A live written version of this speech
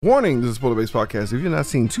Warning, this is Spoiler Based Podcast. If you've not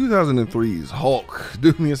seen 2003's Hulk,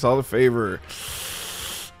 do me a solid favor.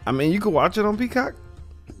 I mean, you can watch it on Peacock.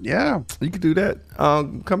 Yeah. You can do that.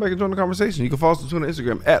 Come back and join the conversation. You can follow us on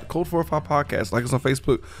Instagram at Code45 Podcast. Like us on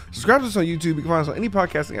Facebook. Subscribe to us on YouTube. You can find us on any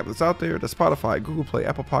podcasting app that's out there. That's Spotify, Google Play,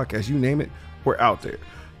 Apple Podcasts, you name it. We're out there.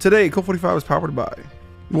 Today, Code45 is powered by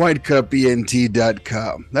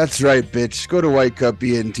WhiteCupENT.com. That's right, bitch. Go to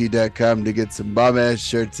WhiteCupENT.com to get some bomb-ass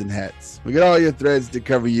shirts and hats. We got all your threads to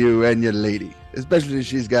cover you and your lady, especially if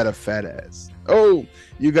she's got a fat ass. Oh,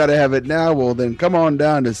 you got to have it now? Well, then come on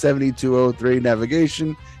down to 7203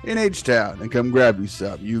 Navigation in H-Town and come grab you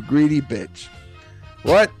some, you greedy bitch.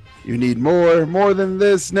 What? You need more? More than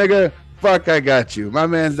this, nigga? Fuck, I got you. My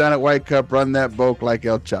man's down at White Cup run that bulk like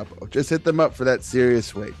El Chapo. Just hit them up for that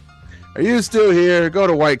serious weight. Are you still here? Go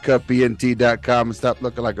to WhiteCupENT.com and stop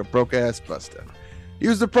looking like a broke-ass buster.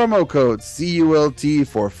 Use the promo code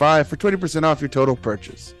CULT45 for 20% off your total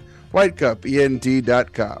purchase.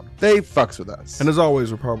 WhiteCupENT.com. They fucks with us. And as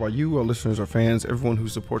always, we're powered by you, our listeners, our fans, everyone who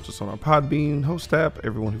supports us on our Podbean host app,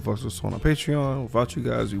 everyone who fucks with us on our Patreon. Without you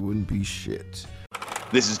guys, we wouldn't be shit.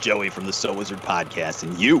 This is Joey from the So Wizard Podcast,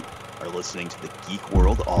 and you are listening to the Geek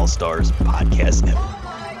World All-Stars Podcast Network.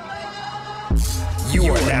 You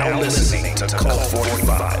are now listening to Cult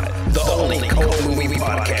 45, the only cult movie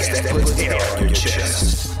podcast that puts air on your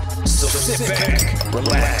chest. So sit back,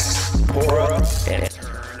 relax, pour up, and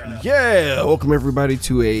turn up. Yeah, welcome everybody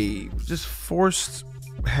to a just forced,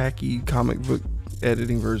 hacky comic book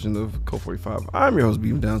editing version of Cult 45. I'm your host,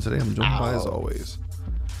 Beam Down. Today I'm joined by, as always,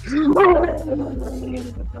 just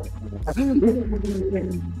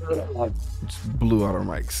blew out our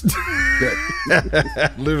mics.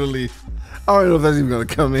 Literally. I don't know if that's even gonna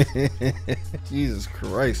come in. Jesus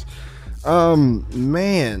Christ.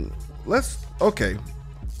 Man, okay.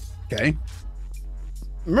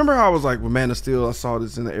 Remember how I was like with Man of Steel, I saw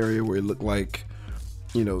this in the area where it looked like,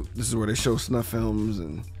 you know, this is where they show snuff films,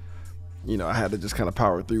 and you know, I had to just kind of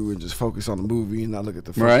power through and just focus on the movie and not look at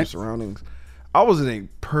the fucking surroundings. I was in a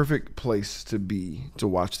perfect place to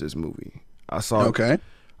watch this movie. I saw it.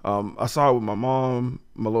 I saw it with my mom,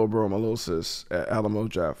 my little bro, my little sis at Alamo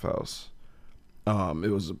Draft House. It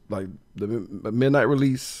was like the midnight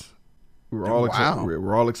release. We were all excited. We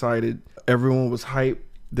were all excited. Everyone was hyped.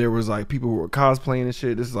 There was like people who were cosplaying and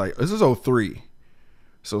shit. This is 03.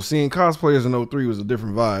 So seeing cosplayers in 03 was a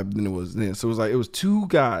different vibe than it was then. So it was two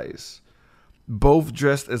guys, both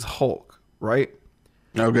dressed as Hulk, right?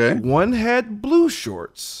 Okay. One had blue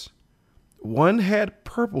shorts, one had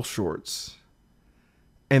purple shorts,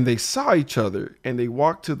 and they saw each other and they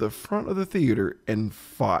walked to the front of the theater and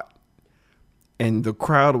fought. And the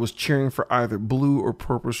crowd was cheering for either blue or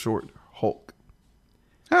purple short Hulk.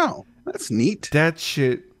 Oh, that's neat. That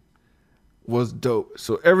shit was dope.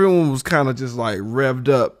 So everyone was kind of just like revved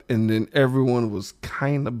up, and then everyone was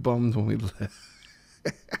kind of bummed when we left.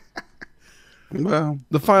 Well,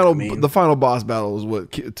 the final boss battle was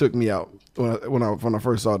what took me out when I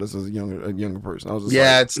first saw this as a younger person. I was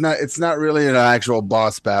just it's not really an actual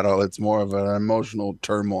boss battle. It's more of an emotional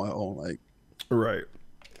turmoil, like right.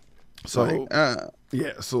 So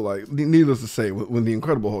so like needless to say, when the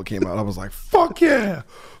Incredible Hulk came out, I was like, fuck yeah,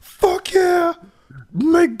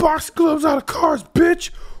 make box gloves out of cars, bitch.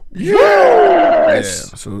 Yes!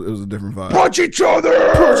 Yeah, so it was a different vibe. Punch each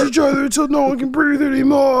other until no one can breathe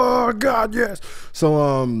anymore. Oh, God, yes.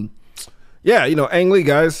 So, yeah, you know, Ang Lee,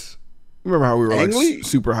 guys. Remember how we were like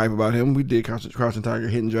super hype about him? We did Crouching Tiger,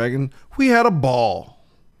 Hidden Dragon. We had a ball.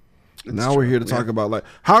 Now we're here to talk about like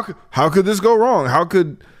how could this go wrong? How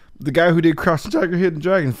could the guy who did Crouching Tiger, Hidden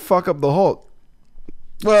Dragon fuck up the Hulk?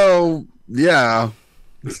 Well, yeah.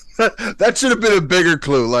 That should have been a bigger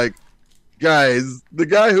clue. Like, guys, the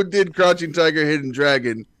guy who did Crouching Tiger, Hidden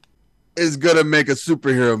Dragon is gonna make a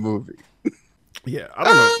superhero movie. Yeah, I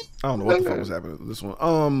don't know what the fuck was happening with this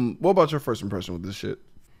one. What about your first impression with this shit?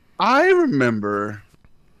 I remember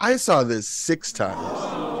I saw this 6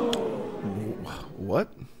 times.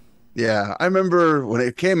 What? Yeah, I remember when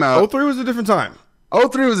it came out. 03 was a different time.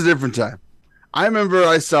 03 was a different time. I remember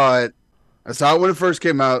I saw it when it first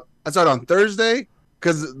came out. I saw it on Thursday.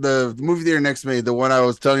 Because the movie theater next to me, the one I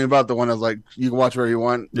was telling you about, the one I was like, you can watch wherever you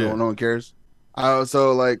want. Yeah. No one cares.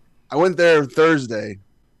 So like, I went there Thursday,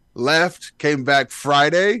 left, came back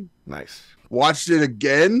Friday. Nice. Watched it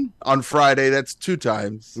again on Friday. That's 2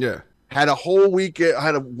 times. Yeah. Had a whole weekend.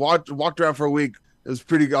 Walked around for a week. It was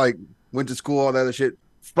pretty like, went to school, all that other shit.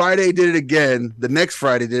 Friday did it again. The next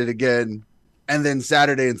Friday did it again. And then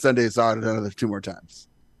Saturday and Sunday saw it another 2 more times.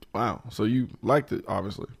 Wow. So you liked it,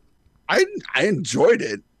 obviously. I enjoyed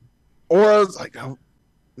it, or I was like,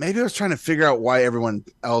 maybe I was trying to figure out why everyone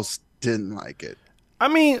else didn't like it. I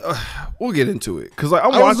mean, we'll get into it because like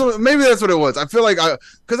maybe that's what it was. I feel like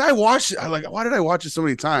because I watched it. Why did I watch it so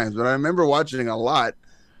many times? But I remember watching it a lot,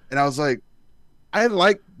 and I was like, I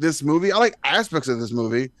like this movie. I like aspects of this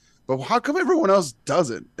movie, but how come everyone else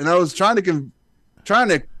doesn't? And I was trying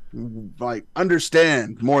to like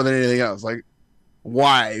understand more than anything else. Like,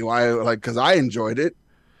 why? Like, because I enjoyed it.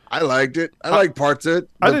 I liked it. I like parts of it.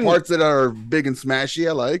 The parts that are big and smashy,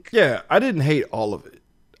 I like. Yeah, I didn't hate all of it.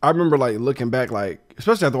 I remember like looking back, like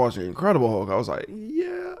especially after watching Incredible Hulk, I was like,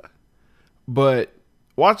 yeah. But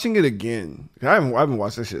watching it again, I haven't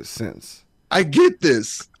watched this shit since. I get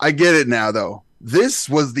this. I get it now, though. This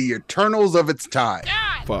was the Eternals of its time.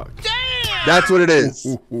 Fuck. Damn! That's what it is.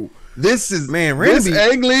 Ooh. This is Randy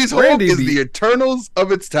Ang Lee's Hulk is the Eternals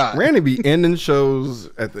of its time. Randy be ending shows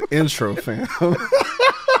at the intro, fam.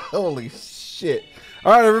 Holy shit.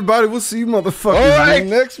 All right, everybody, we'll see you motherfuckers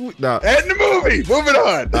next week. Nah. End the movie. Moving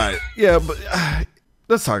on. All right. Yeah, but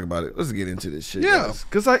let's talk about it. Let's get into this shit. Yeah.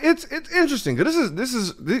 Because it's interesting. Because this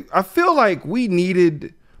is I feel like we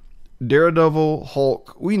needed Daredevil,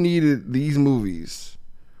 Hulk. We needed these movies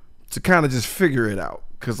to kind of just figure it out.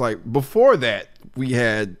 Because like before that, we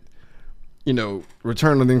had,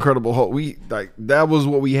 Return of the Incredible Hulk. That was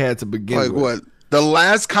what we had to begin with. What? The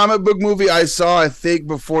last comic book movie I saw, I think,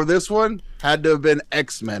 before this one had to have been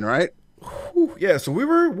X-Men, right? Whew, yeah, so we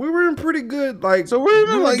were in pretty good, like, so we're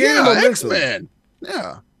even like, yeah, X-Men.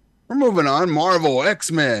 Yeah. We're moving on. Marvel,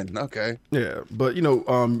 X-Men. Okay. Yeah, but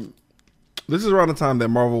this is around the time that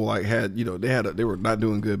Marvel like had, they were not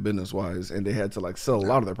doing good business wise, and they had to like sell a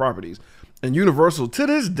lot of their properties. And Universal to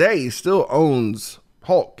this day still owns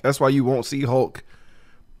Hulk. That's why you won't see Hulk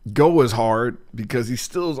go as hard, because he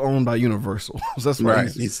still is owned by Universal. So that's why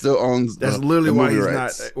he still owns. That's literally why he's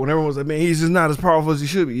rights. Not. When everyone was like, "Man, he's just not as powerful as he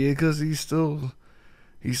should be," yeah, because he's still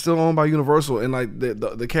owned by Universal. And like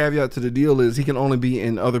the caveat to the deal is he can only be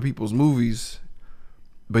in other people's movies,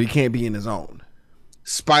 but he can't be in his own.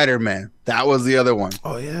 Spider-Man, that was the other one.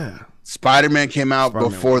 Oh yeah, Spider-Man came out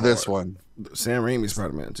before this one. Sam Raimi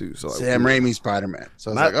Spider-Man too. So like, Sam Raimi Spider-Man. So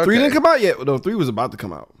it's like, okay. 3 didn't come out yet. No, 3 was about to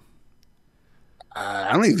come out.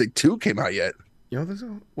 I don't even think 2 came out yet. You don't think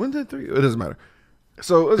so? When did 3? It doesn't matter.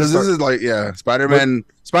 So because this is like, Spider-Man.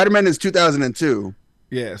 Spider-Man is 2002.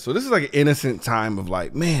 Yeah, so this is like an innocent time of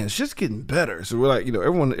like, man, shit's getting better. So we're like,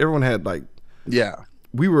 everyone had like,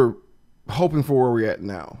 we were hoping for where we're at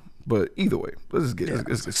now. But either way, let's get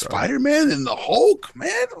Spider-Man and the Hulk,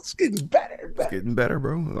 man. It's getting better. It's getting better,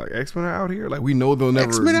 bro. Like X-Men are out here. Like we know they'll never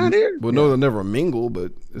X-Men out here. We'll know they'll never mingle,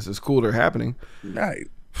 but it's just cool they're happening. Right.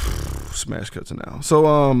 Smash cuts now. So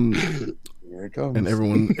here it comes. And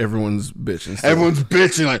everyone's bitching. Still. Everyone's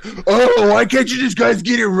bitching like, oh, why can't you just guys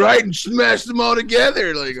get it right and smash them all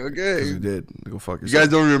together? Like, okay. You did. Go fuck yourself. You guys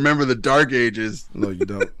don't remember the Dark Ages. No, you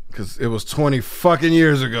don't. Because it was 20 fucking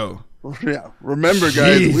years ago. Yeah. Remember,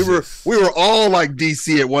 guys, we were all like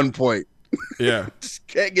DC at one point. Yeah. Just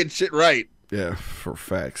can't get shit right. Yeah, for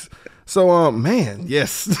facts. So man,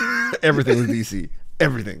 yes. Everything was DC.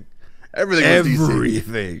 Everything was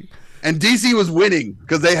DC. And DC was winning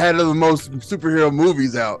because they had the most superhero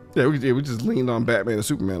movies out. Yeah, we just leaned on Batman and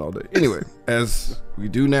Superman all day. Anyway, as we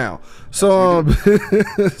do now. So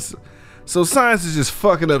so science is just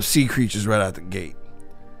fucking up sea creatures right out the gate.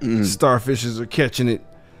 Starfishes are catching it.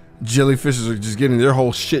 Jellyfishes are just getting their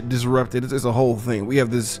whole shit disrupted. It's a whole thing. We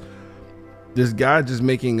have this guy just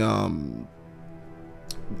making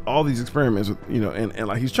all these experiments with, and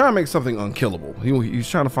like he's trying to make something unkillable. He's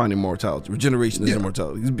trying to find immortality. Regeneration is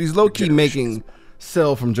immortality. He's low key making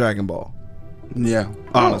Cell from Dragon Ball. Yeah,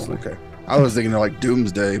 honestly. Okay. I was thinking of like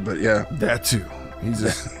Doomsday, but yeah, that too. He's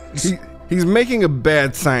just he's making a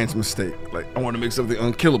bad science mistake. Like, I want to make something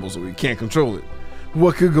unkillable so we can't control it.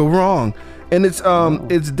 What could go wrong? And it's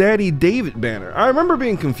Daddy David Banner. I remember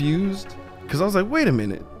being confused because I was like, wait a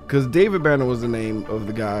minute, because David Banner was the name of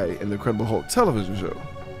the guy in the Incredible Hulk television show.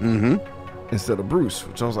 Instead of Bruce,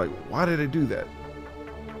 which I was like, why did they do that?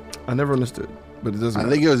 I never understood, but it doesn't matter.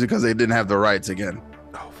 I think it was because they didn't have the rights again.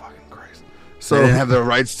 Oh, fucking Christ. So they didn't have the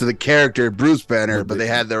rights to the character Bruce Banner, but they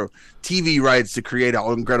had their TV rights to create an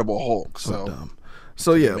Incredible Hulk. So dumb.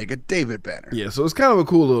 So yeah, make a David Banner. Yeah, so it's kind of a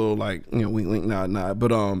cool little like, wink wink nod nod.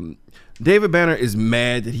 But David Banner is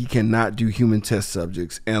mad that he cannot do human test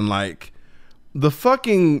subjects, and like the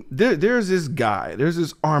fucking there's this guy, there's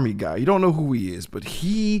this army guy. You don't know who he is, but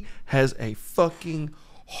he has a fucking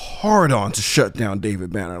hard on to shut down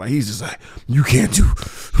David Banner. Like he's just like, you can't do.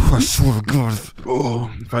 I swear to God,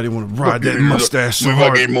 if I didn't want to ride that mustache so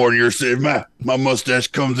hard. If I get more to your say, my mustache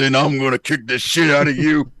comes in, I'm gonna kick the shit out of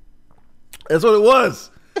you. That's what it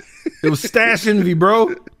was. It was stash envy,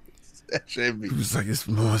 bro. That should be. He was like, his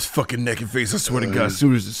fucking neck and face. I swear to God, as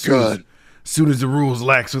soon as the rules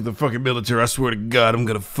lax with the fucking military, I swear to God, I'm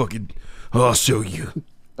gonna fucking. I'll show you.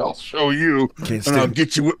 I'll show you. Can't and I'll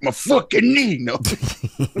get you with my fucking knee. No.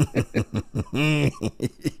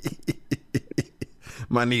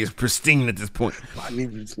 My knee is pristine at this point. My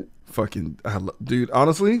knee is... Fucking, dude,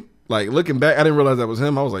 honestly, like looking back, I didn't realize that was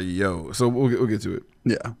him. I was like, yo. So we'll get to it.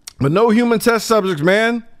 Yeah. But no human test subjects,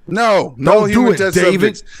 man. No human test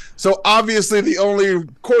subjects. So obviously the only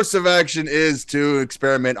course of action is to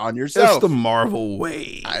experiment on yourself. That's the Marvel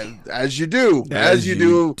way. As you do. As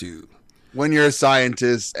you do when you're a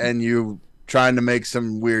scientist and you trying to make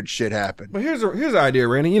some weird shit happen. But here's the idea,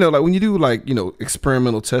 Randy. You know, like when you do like, you know,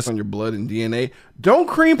 experimental tests on your blood and DNA, don't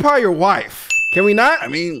cream pie your wife. Can we not? I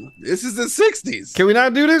mean, this is the 60s. Can we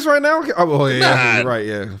not do this right now? Oh, yeah, you're right.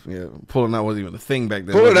 Yeah. Pulling out wasn't even a thing back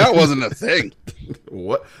then. Pulling out wasn't a thing.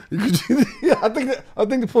 What? Yeah, I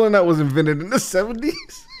think the pulling out was invented in the 70s.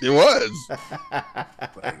 It was.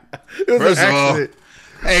 First of all,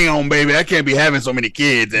 hang on, baby. I can't be having so many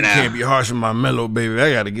kids. And can't be harsh on my mellow, baby.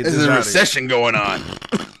 I got to get this There's out a recession going on.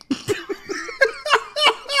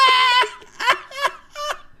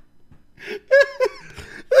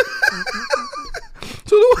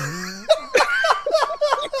 So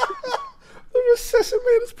the recession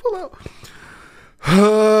made us pull out.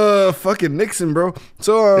 Fucking Nixon, bro.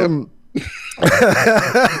 So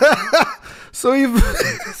so he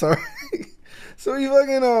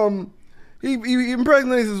fucking he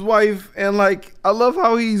impregnates his wife, and like I love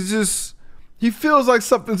how he feels like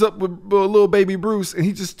something's up with little baby Bruce, and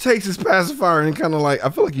he just takes his pacifier and kind of like, I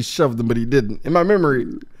feel like he shoved him, but he didn't. In my memory,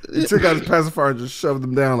 he took out his pacifier and just shoved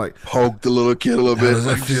him down, like poked the little kid a little bit. How does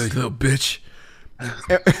that feel, you little bitch?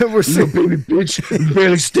 And we're saying, baby bitch, you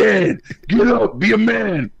barely stand. Get up, be a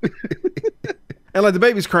man. And like the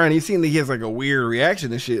baby's crying, he's seeing that he has like a weird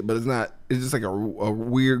reaction to shit, but it's not. It's just like a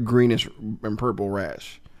weird greenish and purple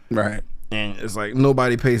rash, right? And it's like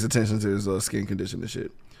nobody pays attention to his skin condition and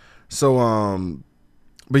shit. So,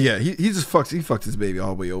 but yeah, he fucked his baby all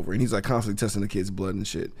the way over, and he's like constantly testing the kid's blood and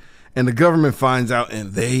shit. And the government finds out,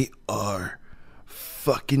 and they are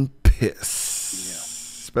fucking pissed.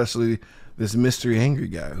 Yeah. Especially this mystery angry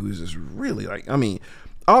guy who's just really like, I mean,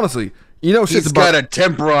 honestly, you know, he's got a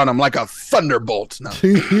temper on him like a thunderbolt. No.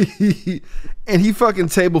 And he fucking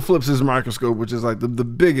table flips his microscope, which is like the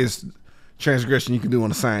biggest transgression you can do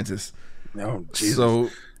on a scientist. Oh, Jesus. So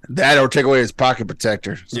that or take away his pocket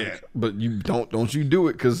protector. Yeah, but you don't you do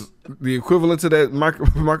it, because the equivalent to that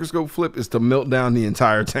microscope flip is to melt down the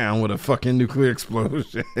entire town with a fucking nuclear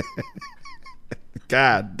explosion.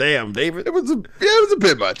 God damn, David. It was a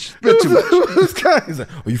bit much. A bit too much. This guy is like,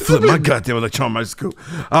 oh, you flip my goddamn electron microscope,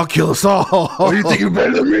 I'll kill us all. Oh, you think you're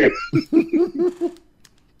better than me?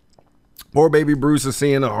 Poor baby Bruce is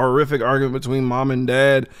seeing a horrific argument between mom and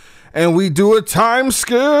dad. And we do a time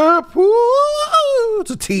skip. Woo! It's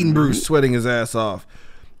a teen Bruce sweating his ass off.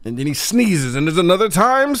 And then he sneezes, and there's another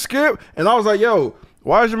time skip. And I was like, yo,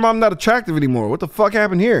 why is your mom not attractive anymore? What the fuck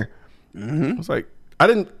happened here? I was like, I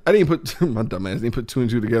didn't put, my dumb ass didn't put two and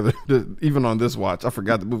two together. Even on this watch, I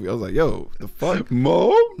forgot the movie. I was like, yo, the fuck?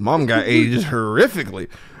 Mom got aged horrifically.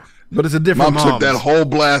 But it's a different mom. Mom took that whole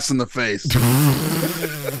blast in the face.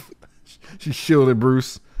 She shielded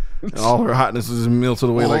Bruce. And all her hotness was just melted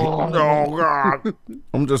away like, oh God,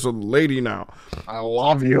 I'm just a lady now. I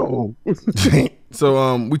love you.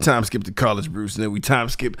 So we time skip to college Bruce, and then we time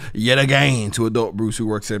skip yet again to adult Bruce, who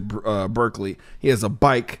works at Berkeley. He has a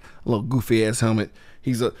bike, a little goofy ass helmet.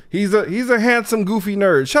 He's a handsome goofy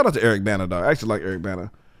nerd. Shout out to Eric Bana, dog. I actually like Eric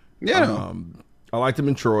Bana. Yeah. I liked him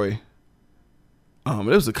in Troy. It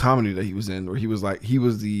was a comedy that he was in where he was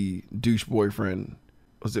the douche boyfriend.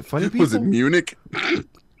 Was it Funny People? Was it Munich?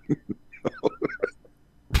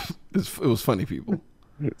 It was Funny People.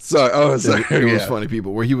 Sorry, it was Funny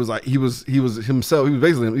People, where he was himself. He was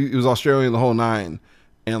basically, he was Australian the whole nine,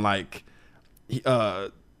 and like, I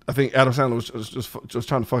think Adam Sandler was just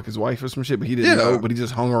trying to fuck his wife or some shit, but he didn't know. But he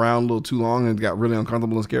just hung around a little too long and got really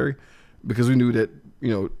uncomfortable and scary, because we knew that,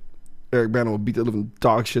 you know, Eric Bana would beat the living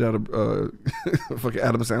dog shit out of fucking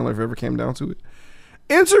Adam Sandler if it ever came down to it.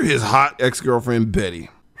 Enter his hot ex-girlfriend Betty.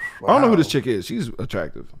 Wow. I don't know who this chick is. She's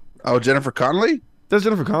attractive. Oh, Jennifer Connelly? That's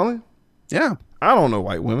Jennifer Connelly? Yeah. I don't know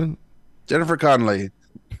white women. Jennifer Connelly.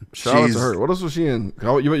 Shout out to her. What else was she in?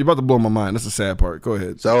 You're about to blow my mind. That's the sad part. Go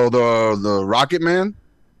ahead. So the Rocket Man.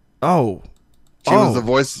 Oh. She was the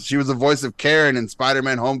voice. She was the voice of Karen in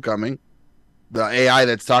Spider-Man: Homecoming. The AI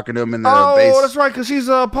that's talking to him in the base. Oh, that's right, because she's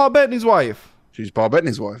Paul Bettany's wife. She's Paul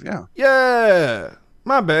Bettany's wife. Yeah. Yeah.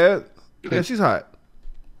 My bad. Yeah, she's hot.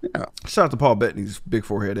 Yeah. Shout out to Paul Bettany's big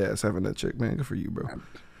forehead ass having that chick, man. Good for you, bro.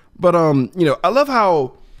 But I love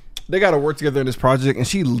how they got to work together in this project, and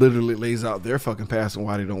she literally lays out their fucking past and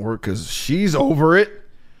why they don't work because she's over it.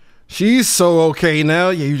 She's so okay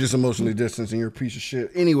now. Yeah, you just emotionally distanced and you're a piece of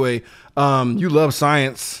shit. Anyway, you love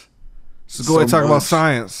science, so go ahead and talk about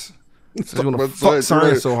science. So you want to fuck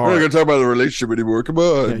science so hard. We're not gonna talk about the relationship anymore. Come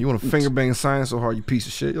on. Yeah, you want to finger bang science so hard, you piece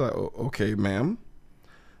of shit. You're like, oh, okay, ma'am.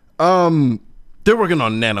 They're working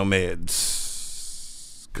on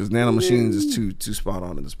nanomeds because nanomachines is too spot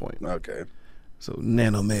on at this point. Okay. So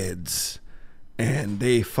nanomeds, and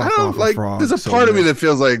they fuck off like. a frog. There's a so part of me bad. that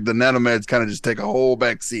feels like the nanomeds kind of just take a whole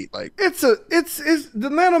back seat. Like It's the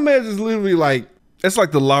nanomeds is literally like it's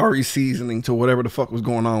like the Lowry seasoning to whatever the fuck was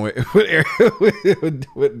going on with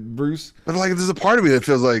Bruce. But like, there's a part of me that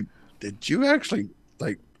feels like, did you actually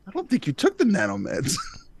like? I don't think you took the nanomeds.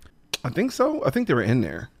 I think so. I think they were in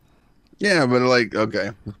there. Yeah, but like,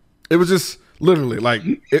 okay. It was just literally like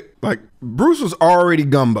Bruce was already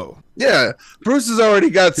gumbo. Yeah, Bruce has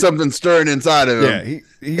already got something stirring inside of him.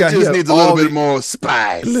 Yeah, he just needs a little bit more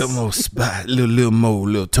spice. A little more spice,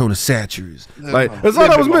 little Tony Satcheries. Like that's all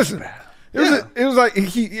that was missing. It was like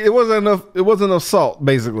it wasn't enough salt,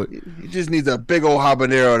 basically. He just needs a big old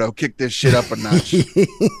habanero to kick this shit up a notch.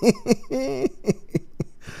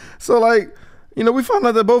 So like, we found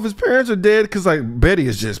out that both his parents are dead because like Betty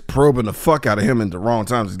is just probing the fuck out of him in the wrong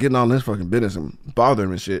times, just getting all this fucking business and bothering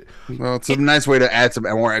him and shit. Well, it's a nice way to add some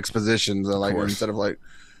more expositions, like instead of like,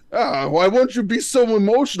 why won't you be so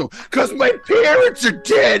emotional? Because my parents are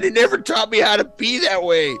dead. They never taught me how to be that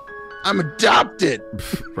way. I'm adopted.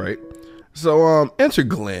 Right. So enter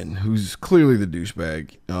Glenn, who's clearly the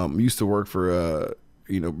douchebag. Used to work for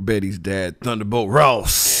Betty's dad, Thunderbolt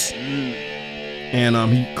Ross. And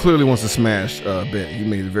he clearly wants to smash Betty. He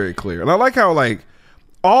made it very clear. And I like how like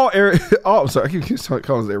I'm sorry, I keep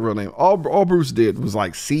calling his their real name. All Bruce did was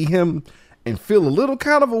like see him and feel a little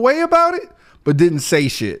kind of a way about it, but didn't say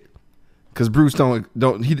shit. Because Bruce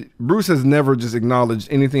Bruce has never just acknowledged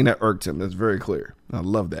anything that irked him. That's very clear. I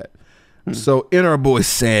love that. So enter our boy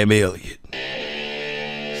Sam Elliott.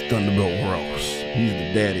 It's Thunderbolt Ross. He's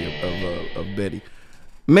the daddy of Betty.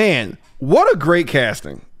 Man, what a great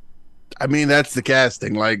casting. I mean, that's the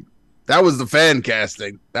casting. Like, that was the fan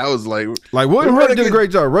casting. That was like William Hurt did a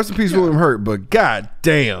great job. Rest in peace, William Hurt. But god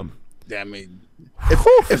damn. I mean,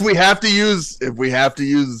 if we have to use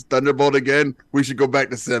Thunderbolt again, we should go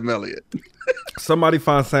back to Sam Elliott. Somebody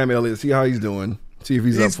find Sam Elliott. See how he's doing. See if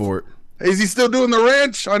he's up for it. Is he still doing The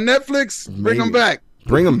Ranch on Netflix? Bring him back.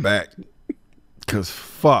 Bring him back. Cause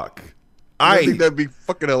fuck, I think that'd be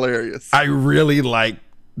fucking hilarious. I really like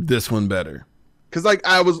this one better. Cause like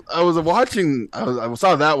I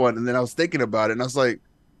saw that one and then I was thinking about it and I was like,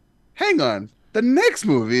 hang on, the next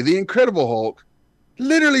movie, The Incredible Hulk,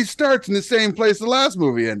 literally starts in the same place the last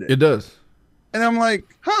movie ended. It does. And I'm like,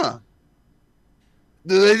 huh?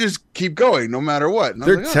 They just keep going no matter what. And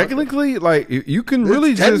they're technically like you can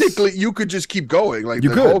really technically you could just keep going. Like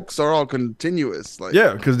the Hulks are all continuous. Like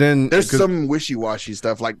because then there's some wishy-washy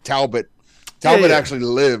stuff. Like Talbot actually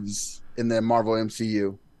lives in the Marvel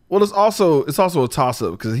MCU. Well, it's also a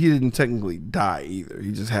toss-up because he didn't technically die either.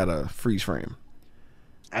 He just had a freeze frame.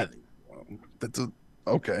 I think that's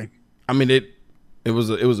okay. I mean it was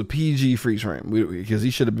a PG freeze frame because he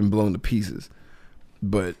should have been blown to pieces,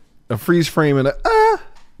 but a freeze frame and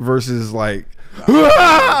versus like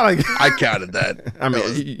I counted that. I mean,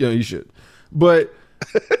 you should, but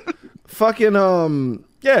fucking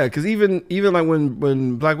because even like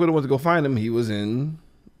when Black Widow went to go find him, he was in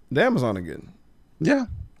the Amazon again. Yeah,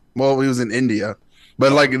 well, he was in India,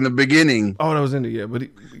 but like in the beginning. Oh, that was India. Yeah, but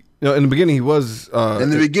in the beginning he was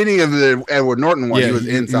in the beginning of the Edward Norton one. He was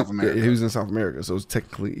in South America. He was in South America, so it was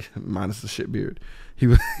technically minus the shit beard. He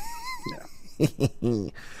was. Yeah.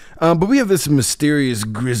 But we have this mysterious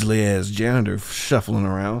grizzly ass janitor shuffling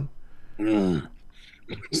around.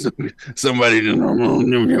 Somebody just man,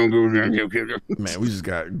 we just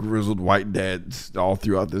got grizzled white dads all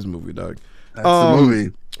throughout this movie, dog. That's the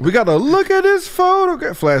movie. We got to look at this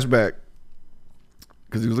photograph flashback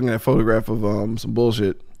because he was looking at a photograph of some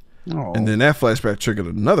bullshit, and then that flashback triggered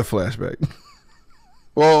another flashback.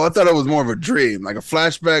 Well, I thought it was more of a dream, like a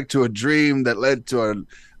flashback to a dream that led to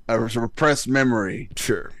a repressed memory.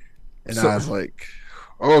 Sure. And I was like,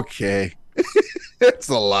 okay, it's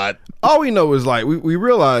a lot. All we know is like we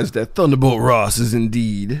realized that Thunderbolt Ross is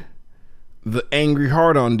indeed the angry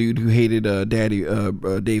hard-on dude who hated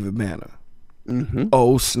David Banner. Mm-hmm.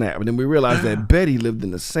 Oh snap! And then we realized that Betty lived in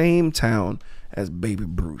the same town as baby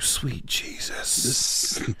Bruce. Sweet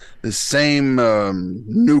Jesus! The same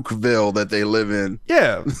Nukeville that they live in.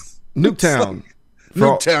 Yeah, Nuketown.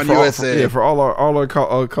 Nuketown, USA. For all our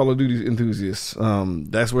Call of Duty enthusiasts,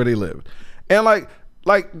 that's where they live. And like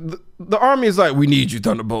the army is like, we need you,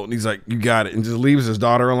 Thunderbolt, and he's like, you got it, and just leaves his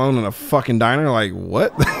daughter alone in a fucking diner. Like,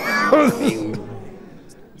 what?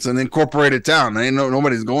 It's an incorporated town. Ain't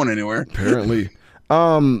nobody's going anywhere. Apparently.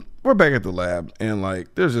 We're back at the lab, and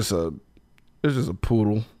like there's just a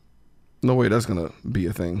poodle. No way that's gonna be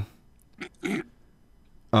a thing. There's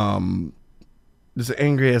an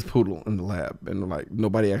angry ass poodle in the lab, and like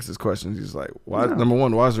nobody asks this questions. He's like, why? No. Number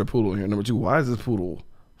one, why is there a poodle here? Number two, why is this poodle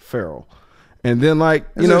feral? And then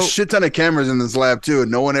like there's a shit ton of cameras in this lab too,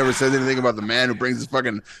 and no one ever says anything about the man who brings his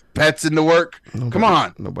fucking pets into work. Come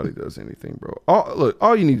on, nobody does anything, bro.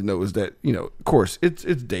 All you need to know is that of course, it's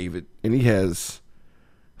David, and he has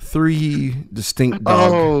 3 distinct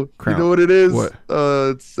dog crowns. You know what it is? What?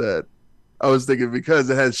 It's sad. I was thinking because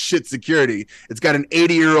it has shit security. It's got an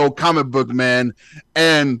 80-year-old comic book man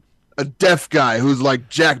and a deaf guy who's like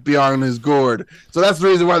jacked beyond his gourd. So that's the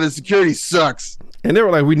reason why the security sucks. And they were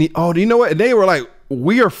like, do you know what? And they were like,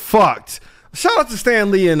 we are fucked. Shout out to Stan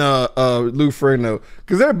Lee and Lou Ferrigno,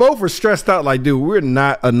 because they both were stressed out like, dude, we're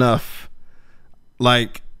not enough.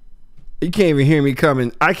 Like, you can't even hear me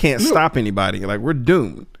coming. I can't stop anybody. Like, we're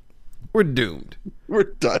doomed. We're doomed. We're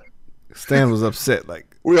done. Stan was upset. Like,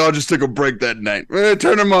 we all just took a break that night.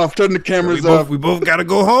 Turn them off. Turn the cameras off. We both got to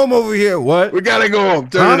go home over here. What? We got to go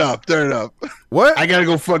home. Turn it up. Turn it up. What? I got to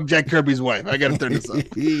go fuck Jack Kirby's wife. I got to turn this up.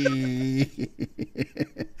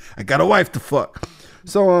 I got a wife to fuck.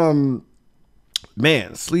 So,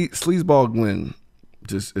 man, Sleazeball Glenn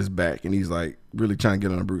just is back, and he's like really trying to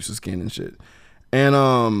get under Bruce's skin and shit.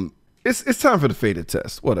 And it's time for the fated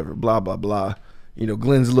test. Whatever. Blah, blah, blah.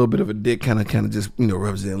 Glenn's a little bit of a dick, kind of just,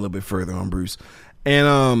 rubs it in a little bit further on Bruce.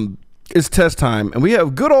 And it's test time, and we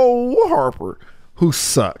have good old Harper, who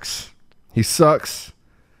sucks. He sucks.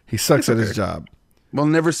 He sucks at his job. We'll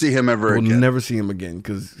never see him ever again. We'll never see him again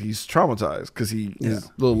because he's traumatized, because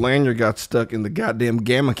his little lanyard got stuck in the goddamn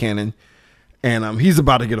gamma cannon, and he's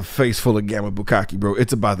about to get a face full of gamma bukkake, bro.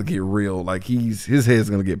 It's about to get real. Like, his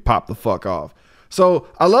head's going to get popped the fuck off. So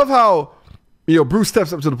I love how, Bruce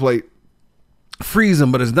steps up to the plate, frees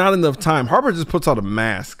him, but it's not enough time. Harper just puts on a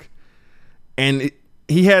mask, and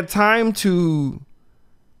he had time to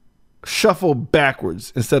shuffle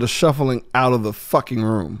backwards instead of shuffling out of the fucking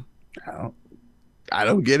room. I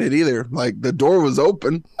don't get it either. Like, the door was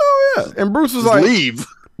open. Oh yeah, and Bruce was like, leave.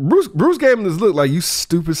 Bruce gave him this look like, you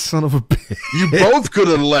stupid son of a bitch. You both could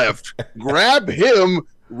have left. Grab him.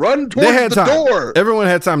 Run towards the door. Everyone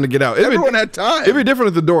had time to get out. Everyone had time. It'd be different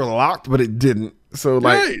if the door locked, but it didn't. So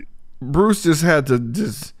like, Bruce just had to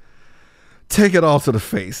just take it all to the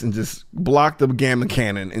face and just block the gamma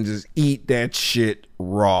cannon and just eat that shit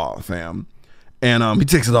raw, fam. And he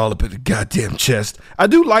takes it all up in the goddamn chest. I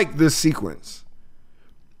do like this sequence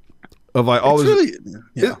of like all this.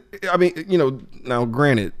 Really, I mean, now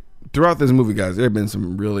granted, throughout this movie, guys, there have been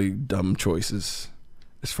some really dumb choices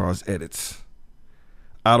as far as edits.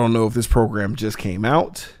 I don't know if this program just came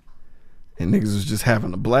out and niggas was just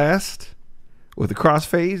having a blast with the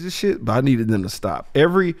crossfades and shit, but I needed them to stop.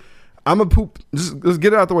 Let's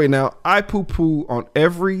get it out the way now. I poo-poo on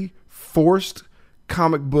every forced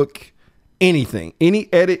comic book, anything, any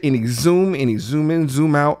edit, any zoom in,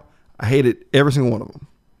 zoom out. I hated every single one of them,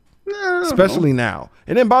 especially now.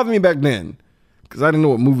 It didn't bother me back then because I didn't know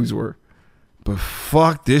what movies were. But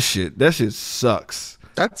fuck this shit. That shit sucks.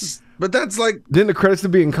 That's like... Didn't the credits to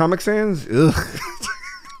be in Comic Sans? Ugh.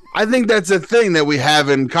 I think that's a thing that we have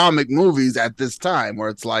in comic movies at this time, where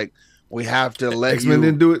it's like, we have to let X-Men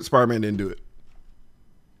didn't do it. Spider-Man didn't do it.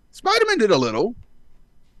 Spider-Man did a little.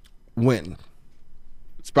 When?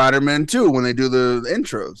 Spider-Man 2, when they do the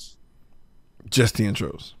intros. Just the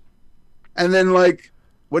intros. And then like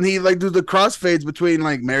when he like do the crossfades between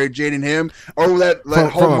like Mary Jane and him, or that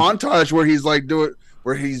whole montage where he's like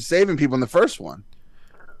where he's saving people in the first one.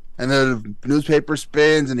 And the newspaper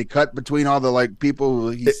spins, and he cut between all the like people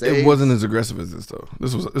he saves. It wasn't as aggressive as this though.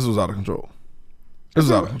 This was out of control. This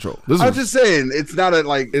was out of control. I'm just saying, it's not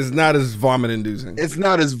it's not as vomit inducing. It's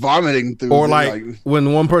not as vomiting through. Or like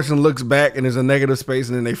when one person looks back and there's a negative space,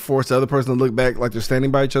 and then they force the other person to look back like they're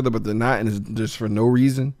standing by each other, but they're not, and it's just for no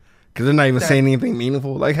reason because they're not even saying anything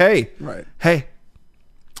meaningful. Like, hey,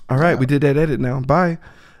 all right, we did that edit now. Bye.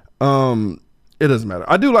 It doesn't matter.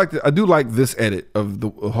 I do like this edit of the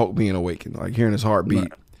Hulk being awakened, like hearing his heartbeat.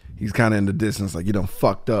 Right. He's kind of in the distance, like, you done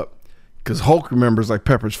fucked up, because Hulk remembers like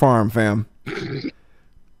Pepper's Farm, fam.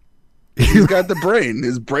 He's got the brain.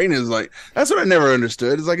 His brain is like, that's what I never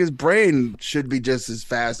understood. It's like his brain should be just as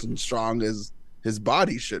fast and strong as his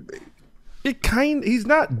body should be. He's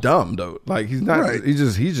not dumb though. Like he's not. Right.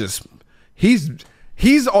 He's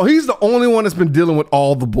he's the only one that's been dealing with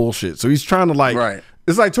all the bullshit. So he's trying to like, Right.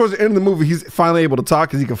 It's like towards the end of the movie, he's finally able to talk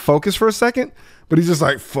because he can focus for a second. But he's just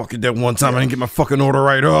like, fuck it, that one time I didn't get my fucking order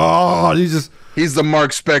right. Oh, He's the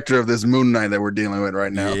Mark Spector of this Moon Knight that we're dealing with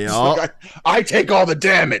right now. Yeah. Like, I take all the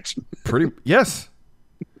damage. Yes.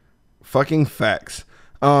 Fucking facts.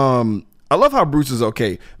 I love how Bruce is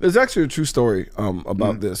okay. There's actually a true story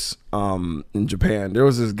about this in Japan. There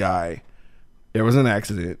was this guy. There was an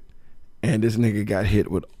accident, and this nigga got hit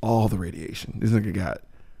with all the radiation. This nigga got,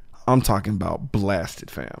 I'm talking about blasted,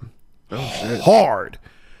 fam. Hard.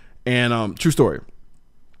 And true story.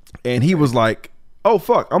 And he was like, oh,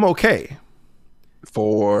 fuck, I'm okay.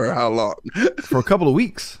 For how long? For a couple of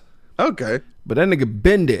weeks. Okay. But that nigga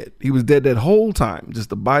been dead. He was dead that whole time. Just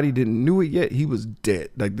the body didn't knew it yet. He was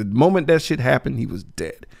dead. Like the moment that shit happened, he was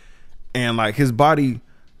dead. And like his body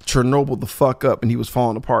Chernobyl the fuck up and he was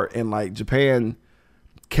falling apart. And like Japan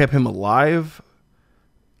kept him alive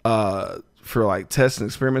for like tests and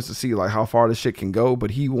experiments to see like how far this shit can go.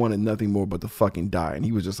 But he wanted nothing more but to fucking die. And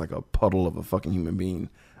he was just like a puddle of a fucking human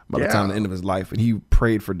being by the time the end of his life. And he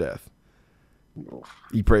prayed for death.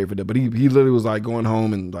 He prayed for that, but he literally was like going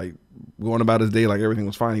home and like going about his day like everything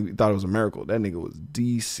was fine. He thought it was a miracle. That nigga was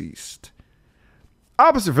deceased.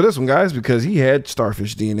 Opposite for this one, guys, because he had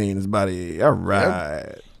starfish DNA in his body. All right.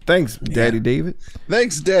 Yep. Thanks, Daddy David.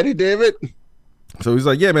 Thanks, Daddy David. So he's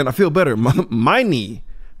like, yeah, man, I feel better. My knee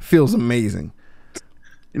feels amazing.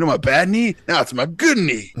 You know my bad knee? Now it's my good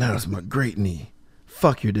knee. Now it's my great knee.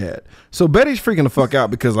 Fuck your dad. So Betty's freaking the fuck out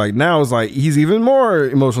because like now it's like he's even more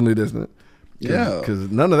emotionally distant. Yeah,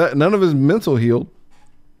 because none of his mental healed.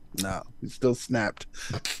 No, he's still snapped.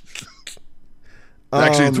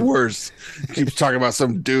 Actually, it's worse. He keeps talking about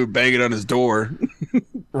some dude banging on his door.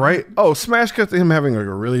 Right? Oh, smash cut to him having like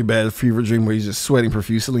a really bad fever dream where he's just sweating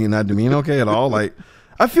profusely and not doing okay at all. Like,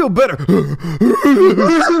 I feel better.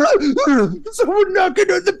 Someone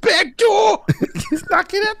knocking on the back door. He's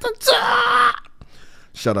knocking at the door.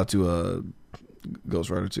 Shout out to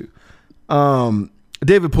Ghost Rider 2.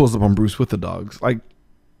 David pulls up on Bruce with the dogs. Like,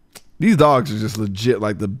 these dogs are just legit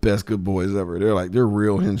like the best good boys ever. They're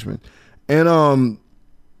real henchmen. And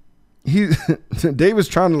David's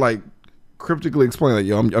trying to like cryptically explain like,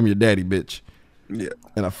 yo, I'm your daddy, bitch. Yeah.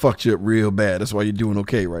 And I fucked you up real bad. That's why you're doing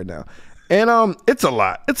okay right now. And it's a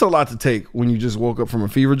lot. It's a lot to take when you just woke up from a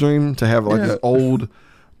fever dream to have like this old,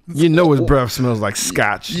 you know, his breath smells like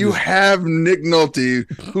scotch. You have Nick Nolte,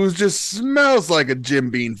 who just smells like a Jim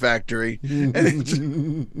Beam factory, and it's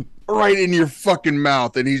right in your fucking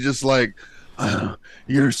mouth, and he's just like, oh,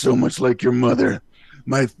 "You're so much like your mother,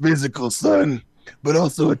 my physical son, but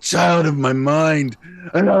also a child of my mind."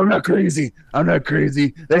 And I'm not crazy. I'm not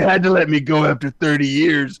crazy. They had to let me go after 30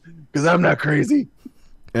 years because I'm not crazy.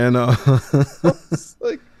 And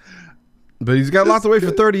like, but he's got lots to wait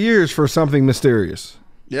for 30 years for something mysterious.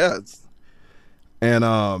 Yeah.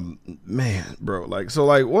 And man, bro, like, so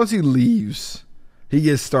like once he leaves, he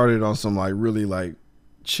gets started on some like really like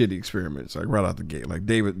shitty experiments, like right out the gate. Like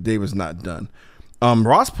David's not done.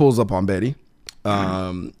 Ross pulls up on Betty.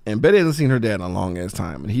 And Betty hasn't seen her dad in a long ass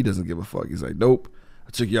time, and he doesn't give a fuck. He's like, nope,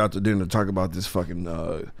 I took you out to dinner to talk about this fucking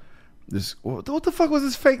this what the fuck was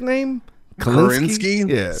his fake name? Kalinsky?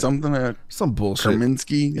 Yeah, something some bullshit.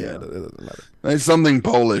 Kaminsky? Yeah, it doesn't matter. It's something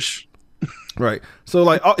Polish. Right. So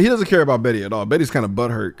like he doesn't care about Betty at all. Betty's kind of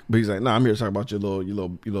butthurt, but he's like, nah, I'm here to talk about your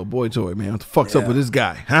little boy toy, man. What the fuck's up with this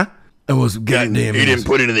guy, huh? It was goddamn. He didn't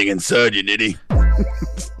put anything inside you, did he?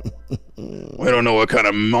 We don't know what kind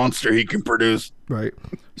of monster he can produce. Right.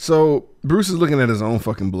 So Bruce is looking at his own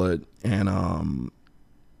fucking blood, and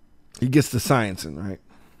he gets the sciencing, right?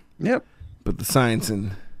 Yep. But the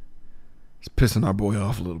sciencing is pissing our boy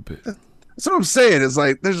off a little bit. That's what I'm saying. It's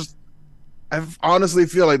like I honestly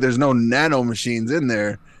feel like there's no nano machines in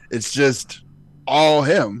there. It's just all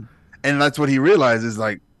him, and that's what he realizes.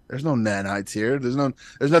 Like, there's no nanites here. There's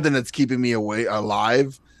nothing that's keeping me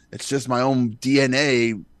alive. It's just my own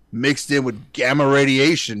DNA mixed in with gamma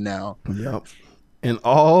radiation now. Yep. And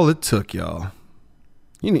all it took, y'all.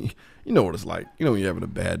 You know what it's like. You know when you're having a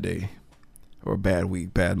bad day or a bad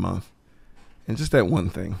week, bad month, and just that one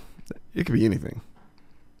thing. It could be anything.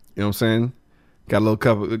 You know what I'm saying? Got a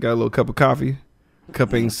little cup of coffee.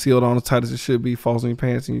 Cup ain't sealed on as tight as it should be. Falls in your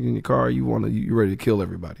pants and you're in your car. You're ready to kill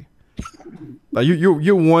everybody. Like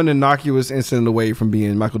you're one innocuous incident away from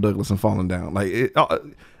being Michael Douglas and falling down. Like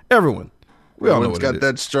everyone. We all know what got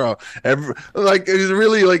that straw. It's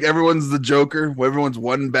really like everyone's the Joker. Everyone's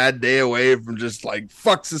one bad day away from just like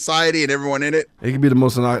fuck society and everyone in it. It could be the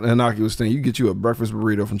most innocuous thing. You get you a breakfast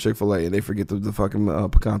burrito from Chick-fil-A and they forget the fucking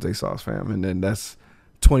picante sauce, fam, and then that's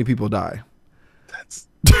 20 people die.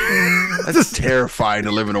 That's terrifying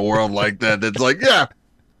to live in a world like that. That's like, yeah,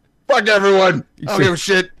 fuck everyone. I don't give a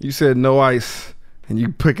shit. You said no ice, and you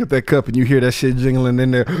pick up that cup and you hear that shit jingling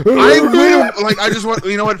in there. I just want,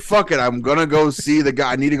 you know what? Fuck it. I'm gonna go see the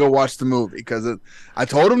guy. I need to go watch the movie because I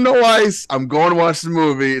told him no ice. I'm going to watch the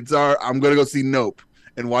movie. I'm gonna go see Nope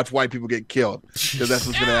and watch white people get killed because that's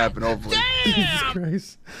what's gonna happen. Hopefully. Jesus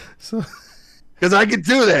Christ. So. Because I could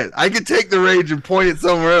do that. I could take the rage and point it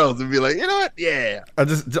somewhere else and be like, you know what? Yeah.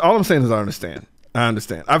 All I'm saying is I understand.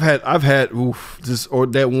 I've had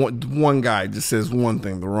that one guy just says one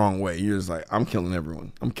thing the wrong way. You're just like, I'm killing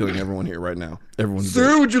everyone. I'm killing everyone here right now. Everyone's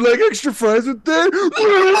Sir, dead. would you like extra fries with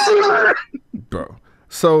that? Bro.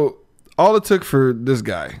 So all it took for this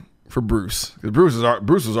guy, for Bruce, because Bruce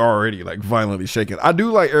was already like violently shaken. I do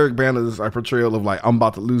like Eric Bana's portrayal of like, I'm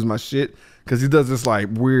about to lose my shit. Because he does this like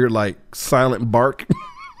weird like silent bark.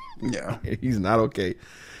 Yeah. He's not okay.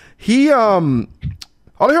 He all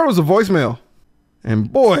I heard was a voicemail.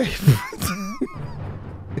 And boy,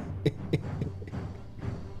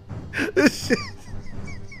 this shit,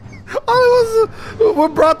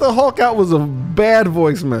 what brought the Hulk out was a bad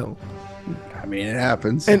voicemail. I mean, it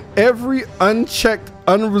happens. And every unchecked,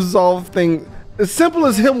 unresolved thing, as simple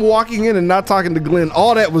as him walking in and not talking to Glenn,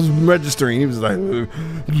 all that was registering. He was like,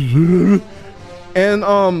 and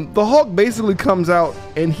the Hulk basically comes out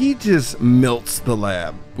and he just melts the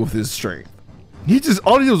lab with his strength.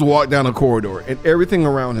 All he did was walk down a corridor and everything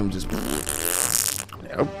around him just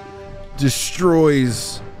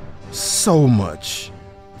destroys so much.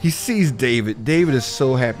 He sees David. David is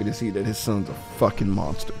so happy to see that his son's a fucking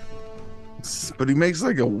monster. But he makes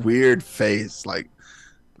like a weird face, like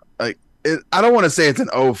it, I don't want to say it's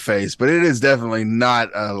an O face, but it is definitely not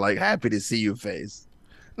a like happy to see you face.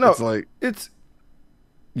 No,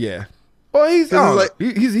 yeah. Well, he's like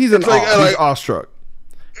he's awestruck.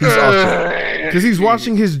 He's awestruck because he's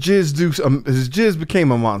watching his jizz do. His jizz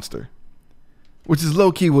became a monster, which is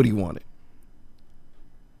low key what he wanted.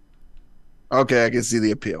 Okay, I can see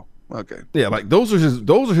the appeal. Okay, yeah, like those are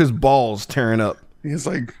his balls tearing up. He's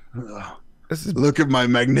like, look at my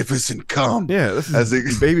magnificent cum. Yeah, this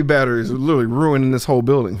is baby batteries are literally ruining this whole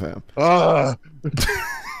building, fam.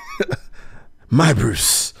 My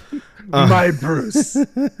Bruce. My Bruce.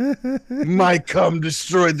 My cum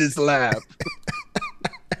destroyed this lab.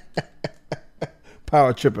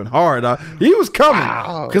 Power tripping hard. He was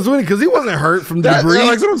coming because he wasn't hurt from debris.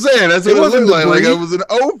 That's what I'm saying. That's what it looked like. Like it was an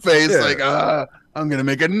O face. Yeah. Like I'm gonna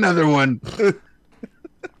make another one.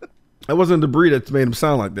 That wasn't debris that made him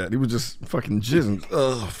sound like that. He was just fucking jizzing.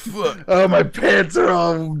 Oh fuck. Oh, my pants are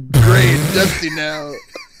all gray and dusty now.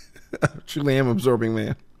 Truly am absorbing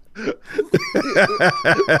man. The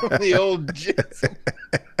old jizz.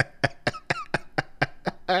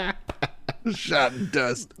 Shot in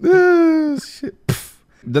dust. Shit.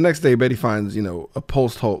 The next day, Betty finds, a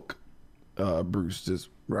post-Hulk Bruce just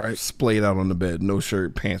splayed out on the bed. No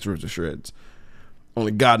shirt, pants ripped to shreds.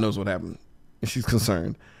 Only God knows what happened. And she's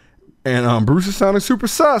concerned. And Bruce is sounding super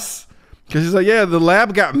sus. Because he's like, yeah, the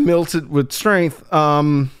lab got melted with strength.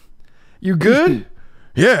 You good?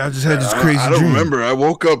 Yeah, I just had this crazy dream. I don't remember. I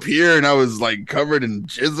woke up here and I was like covered in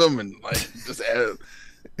jism and like just I don't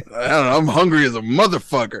know. I'm hungry as a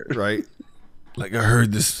motherfucker. Right. Like I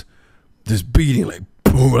heard this beating, like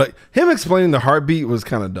boom. Like him explaining the heartbeat was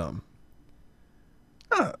kind of dumb.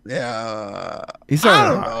 Yeah. He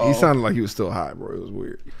sounded like he was still high, bro. It was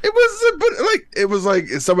weird. It was like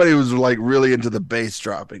somebody was like really into the bass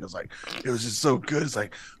dropping. It was just so good. It's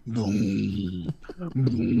like boom,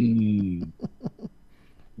 boom,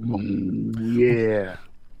 boom. Yeah.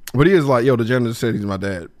 But he is like, yo, the janitor said he's my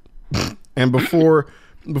dad. And before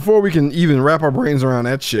we can even wrap our brains around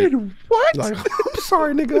that shit. Wait, what? Like, I'm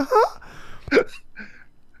sorry, nigga, huh?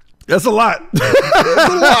 That's a lot.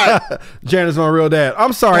 Janet's my real dad.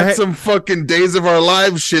 I'm sorry. That's some fucking Days of Our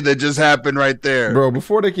Lives shit that just happened right there. Bro,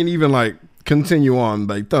 before they can even like continue on,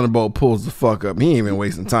 like Thunderbolt pulls the fuck up. He ain't even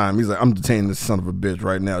wasting time. He's like, I'm detaining this son of a bitch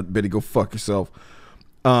right now. Betty, go fuck yourself.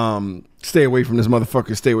 Stay away from this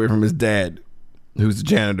motherfucker. Stay away from his dad, who's the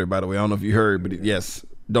janitor, by the way. I don't know if you heard, but yes,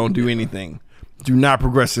 don't do anything. Do not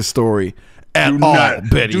progress this story at all,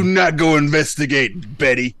 Betty. Do not go investigate,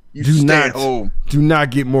 Betty. You stay at home. Do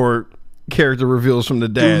not get more character reveals from the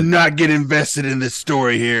dad. Do not get invested in this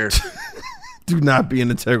story here. Do not be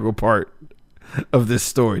an integral part of this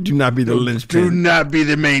story. Do not be the linchpin. Do not be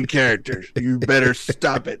the main character. You better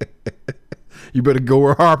stop it. You better go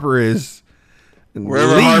where Harper is.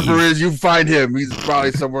 Wherever Harper is, you find him. He's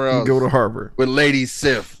probably somewhere else. Go to Harper. With Lady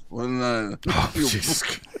Sif. Oh, Jesus.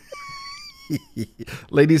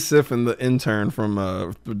 Lady Sif and the intern from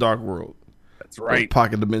the Dark World. That's right.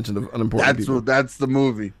 Pocket dimension of unimportant people. That's the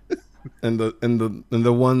movie. And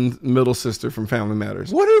the one middle sister from Family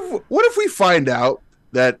Matters. What if we find out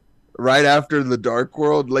that right after the Dark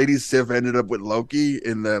World, Lady Sif ended up with Loki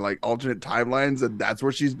in the like alternate timelines, and that's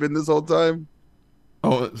where she's been this whole time?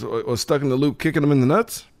 Oh, so it was stuck in the loop, kicking him in the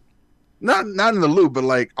nuts. Not in the loop, but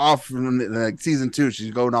like off from like season 2,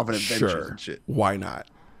 she's going off on adventures and shit. Why not?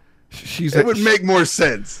 It would make more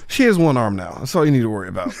sense. She has one arm now. That's all you need to worry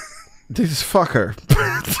about. They just fuck her.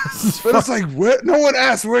 But it's like, what? No one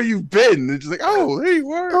asked where you've been. It's just like, oh, hey,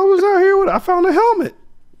 where? I was out here I found a helmet.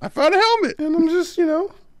 And I'm just, your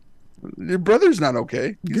brother's not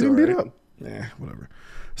okay. He's getting beat up. Yeah, whatever.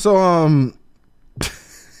 So,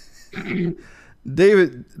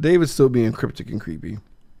 David's still being cryptic and creepy.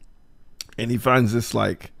 And he finds this,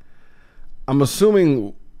 like, I'm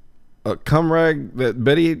assuming a cum rag that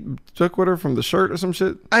Betty took with her from the shirt or some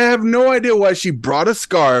shit. I have no idea why she brought a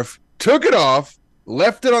scarf, took it off,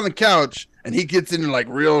 left it on the couch, and he gets into like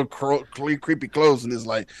real creepy clothes and is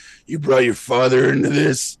like, "You brought your father into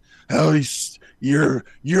this? How you're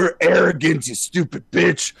arrogant, you stupid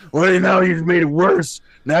bitch. Well, now you've made it worse.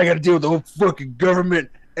 Now I got to deal with the whole fucking government."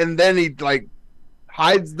 And then he like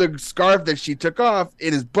hides the scarf that she took off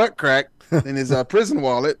in his butt crack in his prison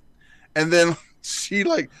wallet, and then she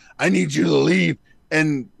like, "I need you to leave,"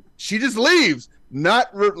 and she just leaves.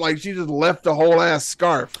 Not like she just left the whole ass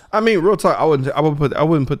scarf. I mean, real talk. I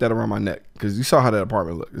wouldn't put that around my neck because you saw how that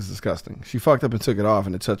apartment looked. It's disgusting. She fucked up and took it off,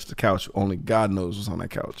 and it touched the couch. Only God knows what's on that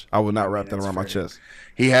couch. I would not wrap that around my chest.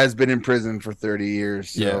 He has been in prison for 30 years.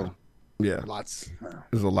 So yeah. Lots.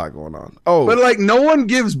 There's a lot going on. Oh, but like no one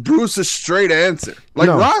gives Bruce a straight answer. Like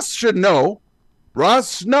Ross should know.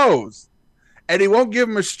 Ross knows, and he won't give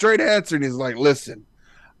him a straight answer. And he's like, "Listen.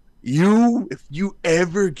 If you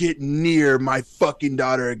ever get near my fucking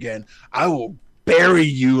daughter again, I will bury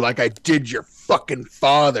you like I did your fucking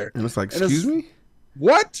father." And it's like, excuse me?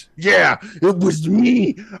 What? Yeah, it was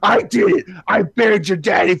me. I did it. I buried your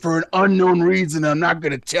daddy for an unknown reason. I'm not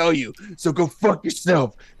going to tell you. So go fuck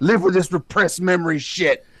yourself. Live with this repressed memory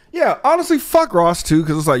shit. Yeah, honestly, fuck Ross too,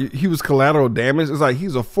 because it's like he was collateral damage. It's like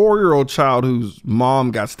he's a 4-year-old child whose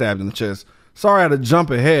mom got stabbed in the chest. Sorry I had to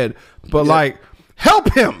jump ahead, but like,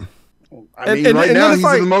 help him. I mean, right now he's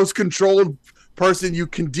the most controlled person you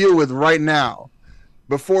can deal with right now.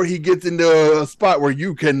 Before he gets into a spot where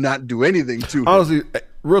you cannot do anything to him. Honestly,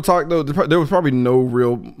 real talk though, there was probably no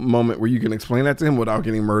real moment where you can explain that to him without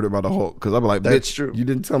getting murdered by the Hulk. Because I'd be like, "That's bitch, true. You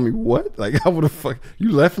didn't tell me what? Like, I would have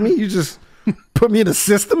you left me? You just put me in the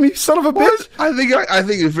system, you son of a bitch." I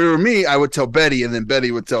think if it were me, I would tell Betty, and then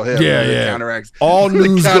Betty would tell him. Yeah. Counteracts all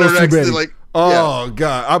news goes to Betty. Like,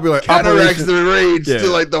 God, I'll be like, counteracts the rage. To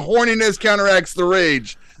like the horniness counteracts the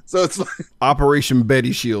rage. So it's like Operation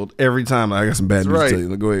Betty Shield every time. I got some bad news to tell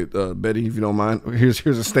you. Go ahead, Betty, if you don't mind. Here's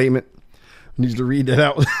a statement. I need you to read that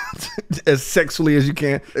out as sexually as you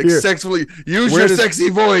can. Sexually, use your sexy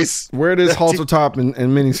voice. Wear this halter top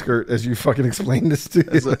and mini skirt as you fucking explain this to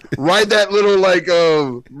you. Ride that little like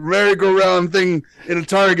merry-go-round thing in a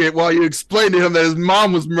Target while you explain to him that his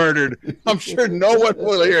mom was murdered. I'm sure no one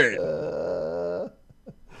will hear it.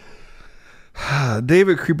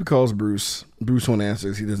 David creepy calls Bruce. Bruce won't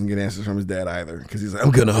answer. He doesn't get answers from his dad either because he's like,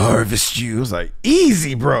 "I'm gonna harvest you." It's like,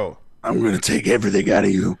 easy, bro. "I'm gonna take everything out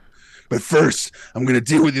of you, but first I'm gonna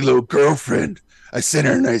deal with your little girlfriend. I sent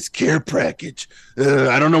her a nice care package.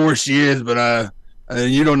 I don't know where she is, but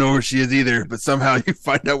you don't know where she is either. But somehow you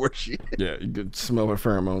find out where she is." Yeah, you could smell her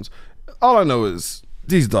pheromones. All I know is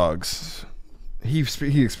these dogs. He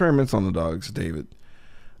experiments on the dogs. David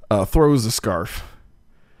throws the scarf.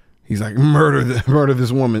 He's like, murder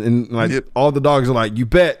this woman, and like all the dogs are like, "You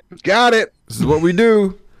bet, got it. This is what we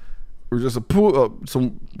do. We're just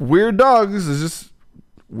some weird dogs. It's just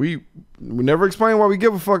we never explain why we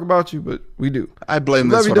give a fuck about you, but we do." I blame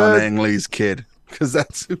this one on Ang Lee's kid because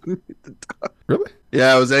that's who made the dog. Really?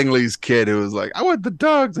 Yeah, it was Ang Lee's kid who was like, "I want the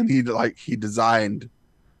dogs," and he designed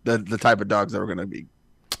the type of dogs that were going to be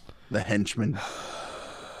the henchmen.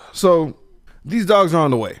 So these dogs are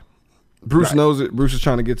on the way. Bruce knows it. Bruce is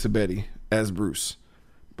trying to get to Betty as Bruce.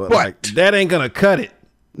 But like, that ain't going to cut it.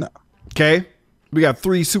 No. Okay? We got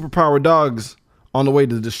 3 superpowered dogs on the way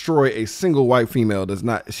to destroy a single white female she ain't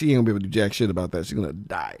going to be able to do jack shit about that. She's going to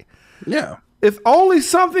die. Yeah. If only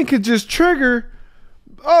something could just trigger,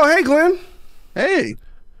 "Oh, hey, Glenn. Hey.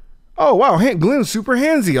 Oh, wow. Glenn's super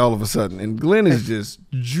handsy all of a sudden. And Glenn is just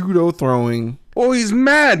judo throwing. Well, he's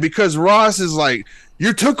mad because Ross is like,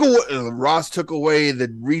 Ross took away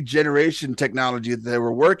the regeneration technology that they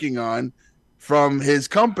were working on from his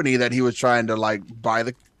company that he was trying to like buy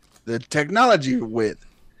the technology with.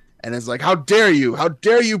 And it's like, how dare you? How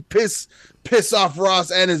dare you piss off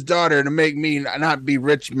Ross and his daughter to make me not be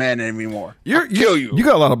rich man anymore? Kill you. You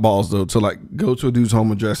got a lot of balls though to like go to a dude's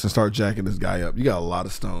home address and start jacking this guy up. You got a lot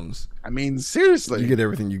of stones. I mean, seriously. You get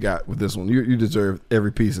everything you got with this one. You deserve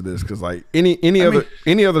every piece of this because like any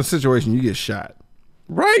other situation you get shot.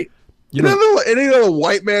 Right. You know, any little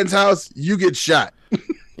white man's house, you get shot.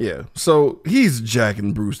 Yeah. So he's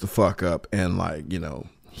jacking Bruce the fuck up, and like, you know,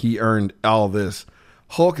 he earned all this.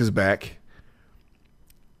 Hulk is back,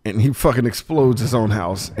 and he fucking explodes his own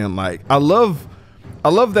house. And like, I love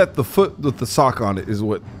that the foot with the sock on it is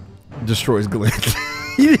what destroys Glenn.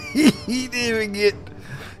 he didn't even get.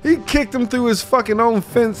 He kicked him through his fucking own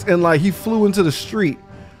fence, and like he flew into the street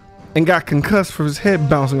and got concussed for his head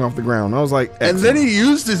bouncing off the ground. I was like, excellent. And then he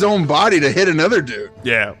used his own body to hit another dude.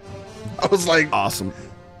 Yeah, I was like, awesome.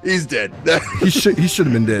 He's dead. He should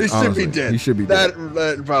have been dead. He should be dead. He should be dead.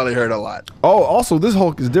 That probably hurt a lot. Oh, also, this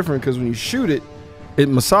Hulk is different because when you shoot it, it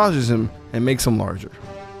massages him and makes him larger.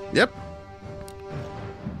 Yep.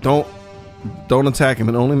 Don't attack him.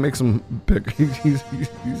 It only makes him bigger. He's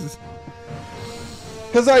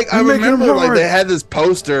because like I remember like they had this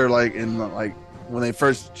poster like in like when they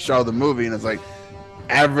first showed the movie, and it's like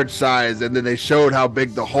average size, and then they showed how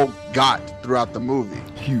big the Hulk got throughout the movie.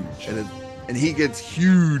 Huge. And he gets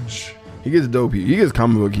huge. He gets dope. He gets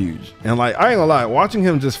comic book huge. And like, I ain't gonna lie, watching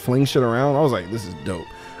him just fling shit around, I was like, this is dope.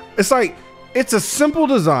 It's like, it's a simple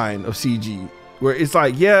design of CG where it's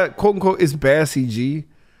like, yeah, quote unquote, it's bad CG,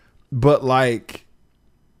 but like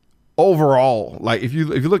overall, like if you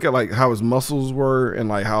look at like how his muscles were and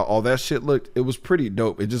like how all that shit looked, it was pretty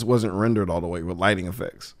dope. It just wasn't rendered all the way with lighting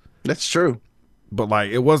effects. That's true. But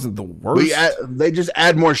like, it wasn't the worst. They just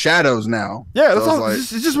add more shadows now. Yeah, that's all. Like, it's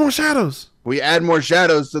just more shadows. We add more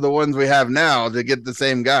shadows to the ones we have now to get the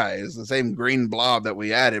same guy. It's the same green blob that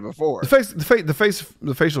we added before.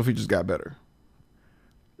 The facial features got better.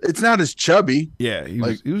 It's not as chubby. Yeah, he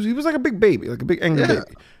was like a big baby, like a big angry baby.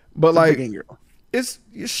 But like, it's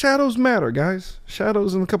shadows matter, guys.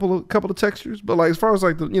 Shadows and a couple of textures. But like, as far as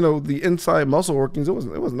like the inside muscle workings, it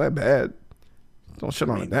wasn't that bad. Don't shit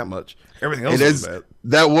on it that much. Everything else is bad.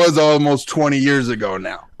 That was almost 20 years ago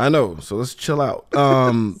now. I know. So let's chill out.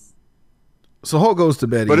 So Hulk goes to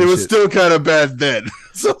bed. But it was still kind of bad then.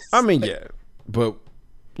 So I mean, yeah. But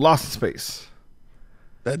lost in space.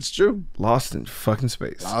 That's true. Lost in fucking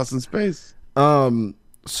space. Lost in space.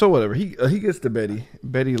 So whatever. He gets to Betty.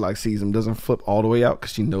 Betty like sees him, doesn't flip all the way out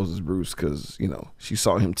because she knows it's Bruce because, she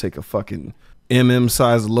saw him take a fucking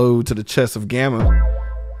MM-sized load to the chest of Gamma.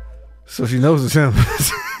 So she knows it's him.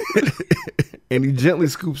 And he gently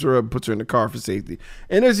scoops her up and puts her in the car for safety.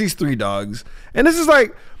 And there's these three dogs. And this is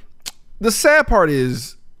like, the sad part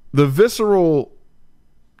is the visceral,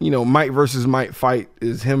 might versus might fight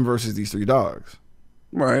is him versus these three dogs.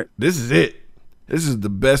 Right. This is it. This is the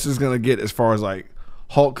best it's going to get as far as like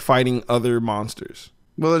Hulk fighting other monsters.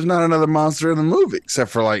 Well, there's not another monster in the movie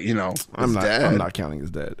except for like, his dad. I'm not counting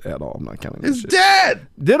his dad at all. I'm not counting his dad.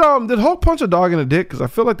 Did Hulk punch a dog in the dick? Because I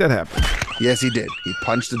feel like that happened. Yes, he did. He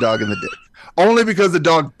punched the dog in the dick. Only because the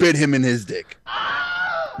dog bit him in his dick.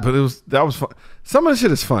 But that was fun. Some of the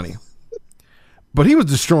shit is funny. But he was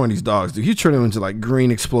destroying these dogs, dude. He turned them into like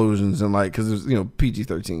green explosions and like, because it was,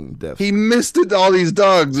 PG-13 deaths. He misted all these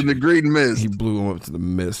dogs in the green mist. He blew them up to the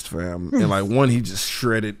mist, fam. And like one, he just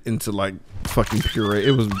shredded into like fucking puree.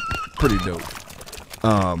 It was pretty dope.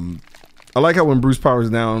 I like how when Bruce powers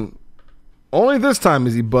down, only this time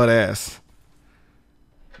is he butt ass.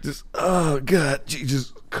 Just, oh God,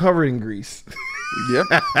 just covered in grease. Yep.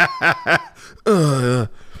 But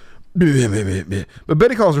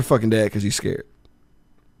Betty calls her fucking dad because she's scared.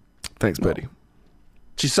 Thanks, Betty.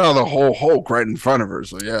 She saw the whole Hulk right in front of her,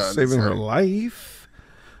 so yeah. Saving her life.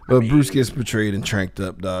 But Bruce gets betrayed and tranked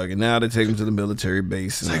up, dog. And now they take him to the military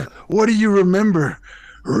base. It's like, what do you remember?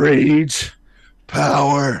 Rage,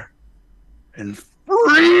 power, and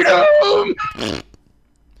freedom.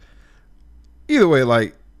 Either way,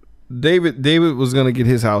 like, David was going to get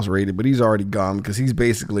his house raided, but he's already gone because he's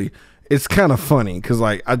basically, it's kind of funny because,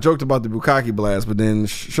 like, I joked about the Bukkake blast, but then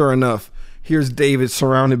sure enough, here's David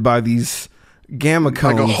surrounded by these gamma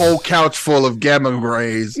cones. Like a whole couch full of gamma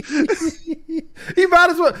rays. He might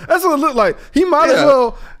as well, that's what it looked like. He might as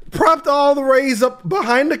well propped all the rays up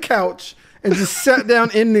behind the couch and just sat down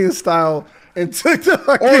Indian style and took the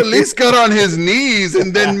or at least got on his knees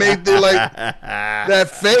and then made the like that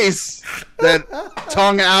face, that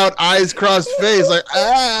tongue out, eyes crossed face, like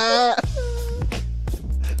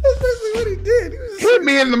That's basically what he did. He was hit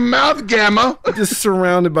me in the mouth, Gamma. Just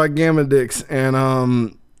surrounded by gamma dicks,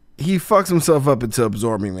 and he fucks himself up into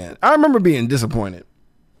absorbing man. I remember being disappointed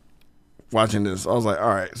watching this. I was like, all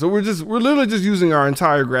right, so we're literally just using our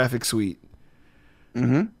entire graphic suite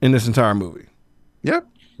in this entire movie. Yep,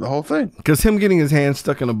 the whole thing. Because him getting his hand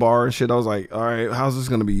stuck in a bar and shit, I was like, all right, how's this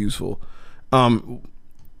going to be useful?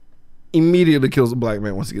 Immediately kills a black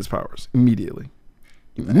man once he gets powers. Immediately.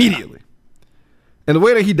 And the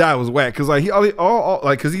way that he died was whack. Because like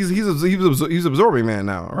because he's absorbing man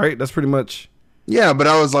now, right? That's pretty much. Yeah, but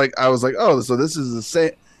I was like, oh, so this is the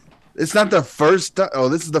same. It's not the first.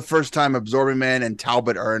 This is the first time Absorbing Man and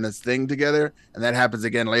Talbot are in this thing together, and that happens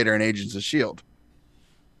again later in Agents of S.H.I.E.L.D.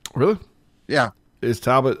 Really? Yeah. Is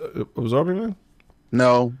Talbot Absorbing Man?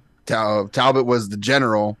 No, Talbot was the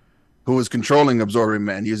general who was controlling Absorbing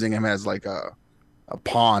Man, using him as like a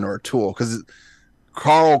pawn or a tool. Because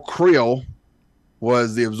Carl Creel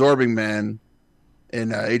was the Absorbing Man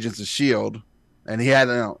in Agents of S.H.I.E.L.D., and he had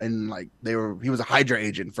he was a Hydra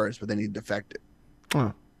agent first, but then he defected.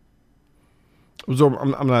 Oh. Absorber,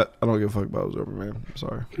 I don't give a fuck about Absorber Man. I'm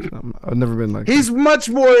sorry. I've never been like. He's much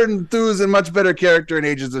more enthused and much better character in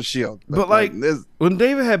Agents of S.H.I.E.L.D. But like when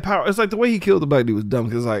David had power, it's like the way he killed the black dude was dumb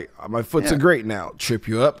because like my foot's a great now, trip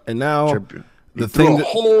you up, and now the thing, a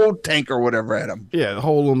whole tank or whatever at him. Yeah, the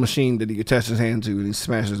whole little machine that he attached his hand to, and he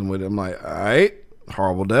smashes him with it. I'm like, all right,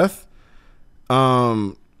 horrible death.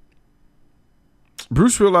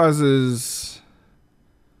 Bruce realizes,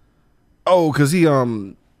 because he's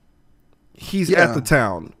at the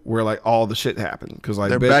town where like all the shit happened because like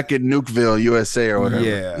they're back in Nukeville, USA or whatever.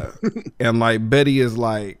 Yeah, and like Betty is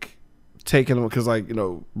like taking him because like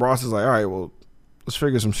Ross is like, all right, well, let's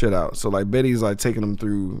figure some shit out. So like Betty's like taking him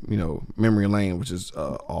through memory lane, which is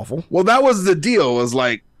awful. Well, that was the deal. Was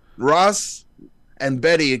like Ross and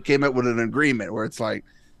Betty came up with an agreement where it's like,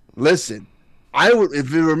 listen, I would,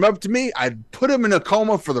 if it were up to me, I'd put him in a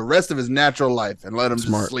coma for the rest of his natural life and let him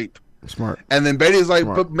just sleep. Smart. And then Betty's like,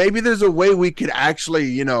 but maybe there's a way we could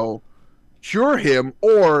actually, cure him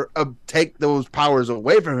or take those powers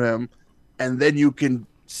away from him, and then you can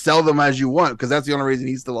sell them as you want, because that's the only reason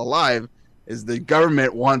he's still alive, is the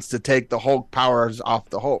government wants to take the Hulk powers off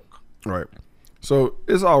the Hulk. Right. So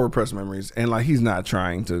it's all repressed memories, and like he's not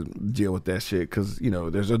trying to deal with that shit because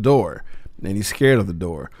there's a door, and he's scared of the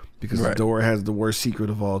door. Because the door has the worst secret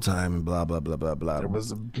of all time, and blah blah blah blah blah. There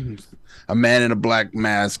was a man in a black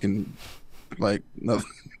mask and and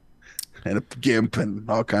a gimp and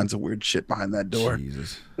all kinds of weird shit behind that door.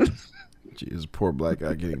 Jesus, poor black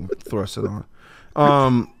guy getting thrusted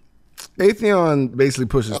on. Atheon basically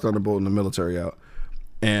pushes Thunderbolt and the military out,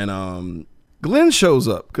 and Glenn shows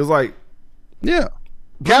up because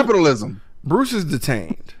capitalism. Bruce is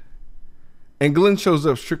detained, and Glenn shows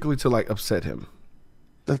up strictly to like upset him.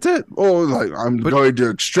 That's it. I'm going to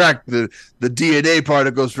extract the DNA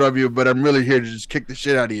particles from you, but I'm really here to just kick the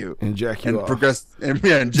shit out of you and jack you off.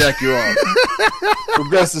 And jack you off.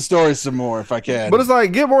 Progress the story some more if I can. But it's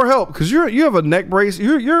like, get more help because you have a neck brace.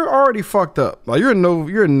 You're already fucked up. Like you're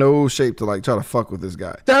in no shape to like try to fuck with this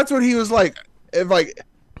guy. That's what he was like.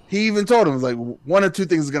 He even told him, like, one of two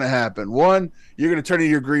things is gonna happen. One, you're gonna turn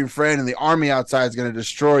into your green friend, and the army outside is gonna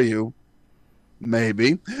destroy you.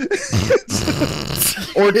 Maybe.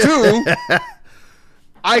 Or two,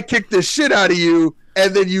 I kick the shit out of you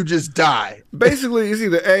and then you just die. Basically, it's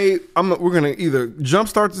either we're gonna either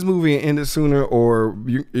jumpstart this movie and end it sooner, or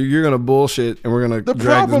you're gonna bullshit and we're gonna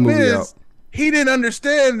drag this movie out. He didn't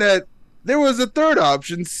understand that there was a third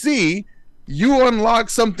option. C, you unlock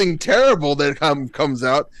something terrible that comes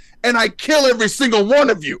out, and I kill every single one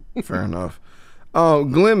of you. Fair enough.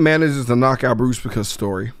 Glenn manages to knock out Bruce because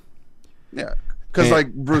story. Yeah. Because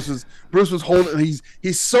like Bruce was holding,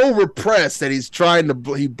 he's so repressed that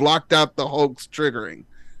he blocked out the Hulk's triggering.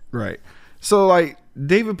 Right. So like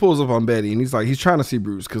David pulls up on Betty and he's trying to see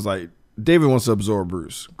Bruce because like David wants to absorb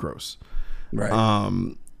Bruce. Gross.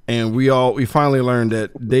 Right. And we finally learned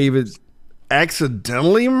that David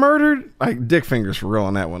accidentally murdered, like dick fingers for real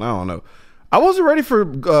on that one. I don't know. I wasn't ready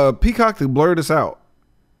for Peacock to blur this out.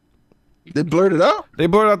 They blurred it out? They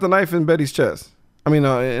blurred out the knife in Betty's chest. I mean,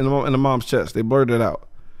 in the mom's chest, they blurred it out,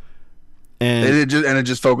 and it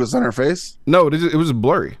just focused on her face. No, it was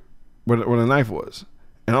blurry where the knife was,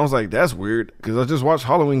 and I was like, "That's weird," because I just watched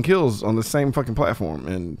Halloween Kills on the same fucking platform,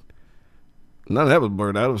 and none of that was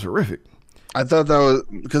blurred out. It was horrific. I thought that was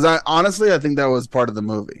because I think that was part of the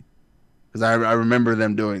movie because I remember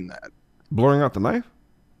them doing that, blurring out the knife.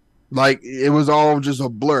 Like it was all just a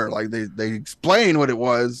blur. Like they explain what it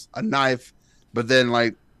was, a knife, but then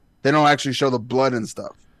like. They don't actually show the blood and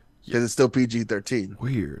stuff because it's still PG-13.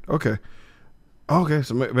 Weird. Okay,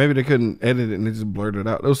 so maybe they couldn't edit it and they just blurred it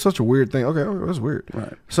out. It was such a weird thing. Okay, that's weird.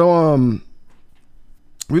 Right. So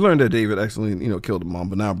we learned that David accidentally killed the mom,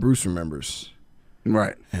 but now Bruce remembers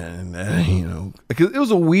Right. And because it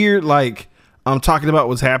was a weird I'm talking about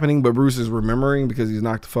what's happening, but Bruce is remembering because he's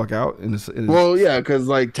knocked the fuck out. Well, yeah, because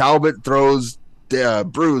Talbot throws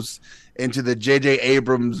Bruce into the J.J.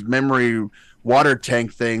 Abrams memory water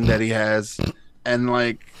tank thing that he has, and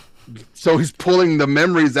so he's pulling the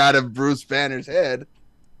memories out of Bruce Banner's head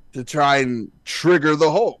to try and trigger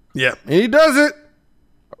the Hulk. Yeah, and he does it.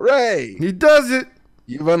 Hooray! He does it.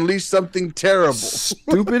 You've unleashed something terrible.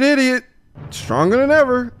 Stupid idiot. Stronger than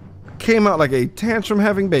ever. Came out like a tantrum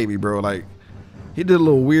having baby, bro. He did a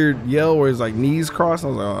little weird yell where his knees crossed. I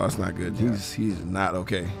was like, oh, that's not good. He's not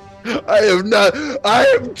okay.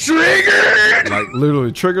 I am triggered.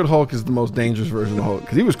 Literally, triggered Hulk is the most dangerous version of Hulk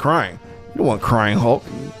because he was crying. You don't want crying Hulk.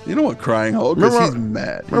 You don't want crying Hulk because he's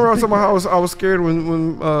mad. Remember I was talking about how I was scared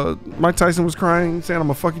when Mike Tyson was crying, saying I'm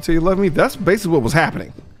gonna fuck you till you love me. That's basically what was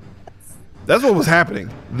happening. That's what was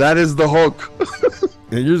happening. That is the Hulk.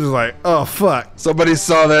 And you're just like, oh fuck. Somebody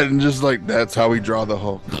saw that and just that's how we draw the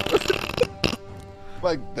Hulk.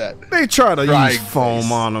 Like that. They try to use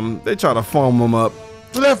foam on him. They try to foam him up.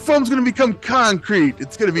 But that foam's gonna become concrete.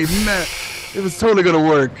 It's gonna be mad. It was totally gonna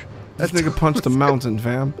work. That nigga punched a mountain,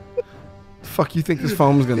 fam. The fuck you think this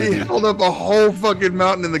foam's gonna do? He held up a whole fucking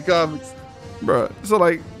mountain in the comics. Bruh. So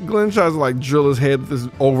Glenn tries to drill his head with this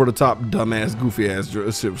over the top dumbass goofy ass drill.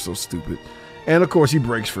 This shit was so stupid. And of course he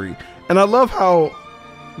breaks free. And I love how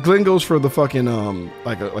Glenn goes for the fucking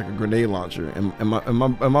like a grenade launcher, and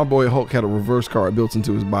my boy Hulk had a reverse card built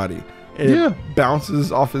into his body, and it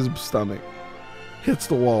bounces off his stomach, hits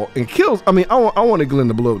the wall, and kills. I mean, I wanted Glenn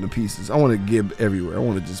to blow up into pieces. I wanted Gib everywhere. I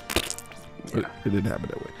wanted just. It didn't happen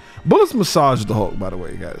that way. Bullets massaged the Hulk, by the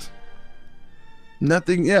way, guys.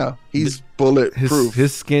 Nothing. Yeah, he's bulletproof.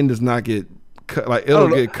 His skin does not get cut. It'll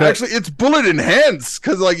get cut. Actually, it's bullet enhanced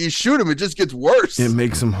because you shoot him, it just gets worse. It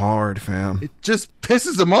makes him hard, fam. It just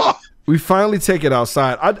pisses him off. We finally take it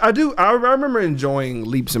outside. I remember enjoying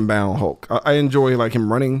leaps and bound Hulk. I enjoy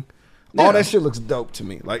him running. Yeah. All that shit looks dope to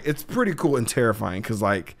me. It's pretty cool and terrifying because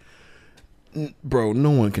bro,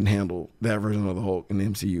 no one can handle that version of the Hulk in the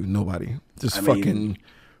MCU. Nobody. Fucking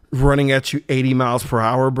running at you 80 miles per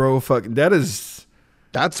hour, bro. Fuck,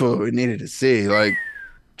 that's what we needed to see.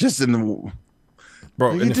 Just in the.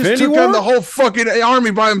 Bro, he just took on the whole fucking army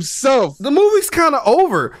by himself. The movie's kind of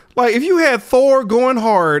over. If you had Thor going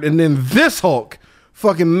hard and then this Hulk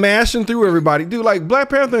fucking mashing through everybody, dude, Black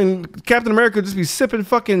Panther and Captain America just be sipping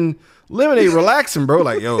fucking lemonade, relaxing, bro.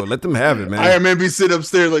 Yo, let them have it, man. Iron Man be sitting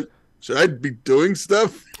upstairs should I be doing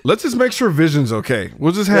stuff? Let's just make sure Vision's okay.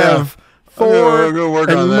 We'll just have Thor and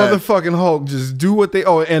motherfucking Hulk just do what they.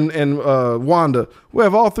 Oh, and Wanda. We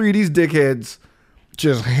have all three of these dickheads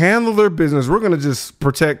just handle their business. We're gonna just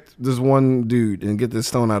protect this one dude and get this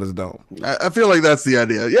stone out of his dome. I feel like that's the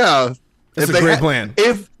idea. Yeah, it's a great plan.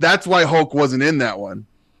 If that's why Hulk wasn't in that one,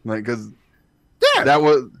 because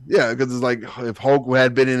because it's if Hulk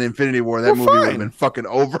had been in Infinity War, that movie would have been fucking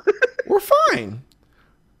over. We're fine.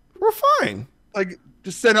 We're fine.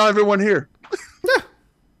 Just send out everyone here. Yeah.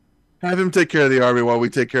 Have him take care of the army while we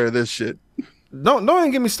take care of this shit. Don't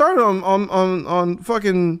even get me started on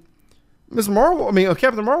fucking Miss Marvel. I mean,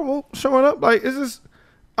 Captain Marvel showing up. It's just.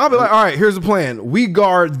 I'll be all right. Here's the plan. We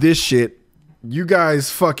guard this shit. You guys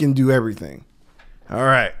fucking do everything. All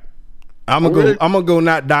right. I'm gonna go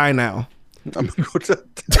not die now. I'm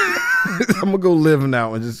gonna go live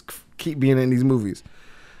now and just keep being in these movies.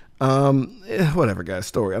 Whatever, guys.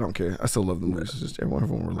 Story. I don't care. I still love the movies. It's just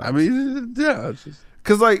everyone relax. I mean, yeah. It's just...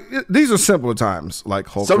 Because these are simpler times.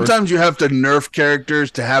 Hulk. Sometimes you have to nerf characters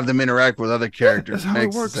to have them interact with other characters. That's how it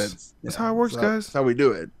works. Sense. That's how it works, guys. That's how we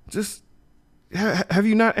do it. Just have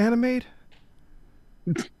you not animated?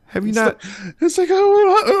 Have you not? It's I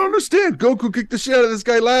don't understand. Goku kicked the shit out of this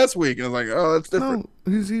guy last week, and I was like, oh, that's different.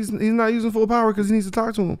 No, he's not using full power because he needs to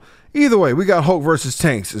talk to him. Either way, we got Hulk versus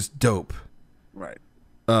tanks. It's dope. Right.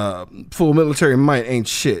 Full military might ain't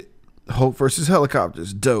shit. Hulk versus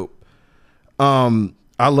helicopters, dope.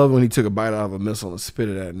 I love when he took a bite out of a missile and spit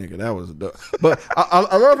it at a nigga. That was dope. But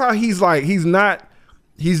I love how he's not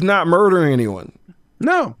murdering anyone.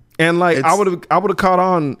 No. And I would have caught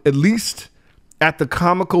on at least at the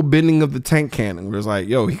comical bending of the tank cannon, where it's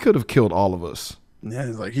yo, he could have killed all of us. Yeah,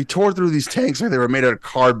 it's he tore through these tanks like they were made out of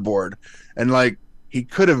cardboard, and he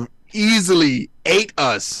could have easily ate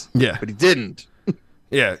us. Yeah, but he didn't.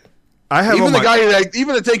 Yeah, even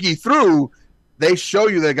the tank he threw, they show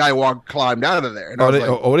you that guy climbed out of there.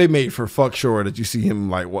 And they made for fuck sure that you see him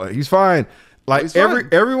what? He's fine.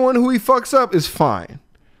 Everyone who he fucks up is fine.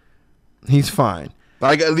 He's fine.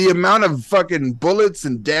 The amount of fucking bullets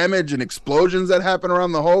and damage and explosions that happen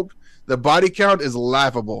around the Hulk, the body count is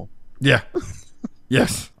laughable. Yeah.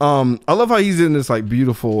 Yes. I love how he's in this like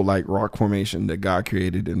beautiful like rock formation that God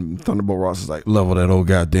created, and Thunderbolt Ross is like, level that old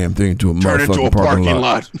goddamn thing to a Turn into a motherfucking parking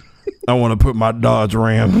lot. I want to put my Dodge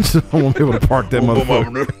Ram. I want to be able to park that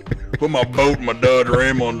motherfucker. Put my boat and my Dodge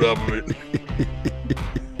Ram on top of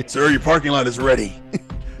it. Sir, your parking lot is ready.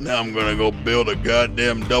 Now I'm gonna go build a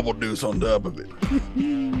goddamn double deuce on top of it.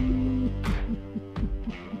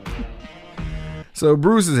 So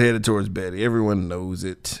Bruce is headed towards Betty. Everyone knows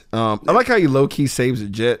it. I like how he low key saves a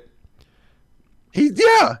jet. He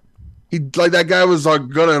like that guy was like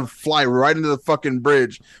gonna fly right into the fucking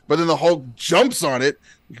bridge, but then the Hulk jumps on it,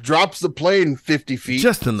 drops the plane 50 feet,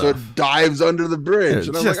 just enough, so it dives under the bridge. Yeah,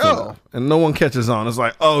 and I'm like, oh, enough. And no one catches on. It's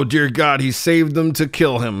like, oh dear God, he saved them to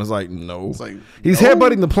kill him. It's like, no, he's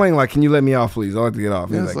headbutting the plane. Like, can you let me off, please? I like to get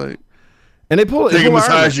off. Yeah, it's like, and they pull it. Take him as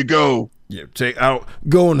high as you go. Yeah,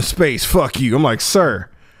 go into space. Fuck you. I'm like, sir,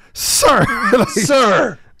 like,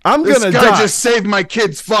 sir. I'm this gonna guy die. Just saved my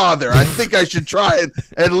kid's father. I think I should try and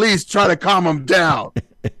at least try to calm him down.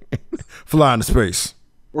 Fly into space.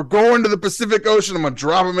 We're going to the Pacific Ocean. I'm gonna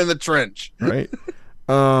drop him in the trench. Right.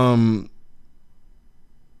 Oh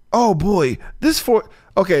boy,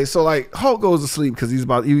 okay. So like Hulk goes to sleep because he's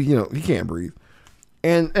about he can't breathe,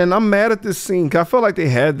 and I'm mad at this scene because I felt like they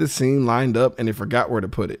had this scene lined up and they forgot where to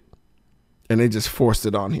put it, and they just forced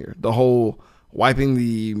it on here. The whole wiping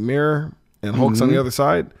the mirror. And Hulk's on the other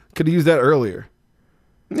side. Could have used that earlier.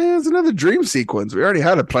 Yeah, it's another dream sequence. We already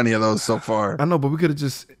had plenty of those so far. I know, but we could have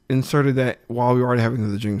just inserted that while we were already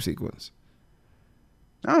having the dream sequence.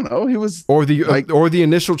 I don't know. He was or the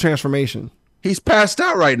initial transformation. He's passed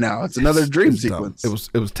out right now. It's another dream sequence. Dumb.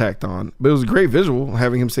 It was tacked on, but it was a great visual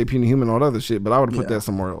having him say puny human and all that other shit. But I would have put that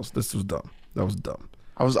somewhere else. This was dumb. That was dumb.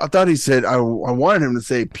 I thought he said I wanted him to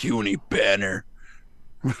say puny banner.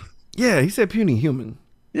 Yeah, he said puny human.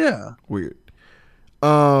 Yeah. Weird.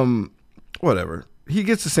 Whatever. He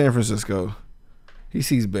gets to San Francisco. He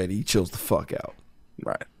sees Betty. He chills the fuck out.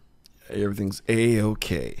 Right. Everything's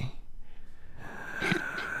A-okay.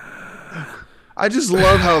 I just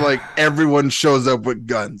love how like everyone shows up with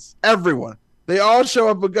guns. Everyone. They all show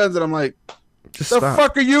up with guns and I'm like, just the stop.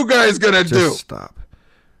 Fuck are you guys gonna do? Stop.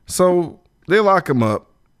 So they lock him up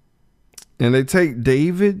and they take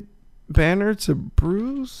David Banner to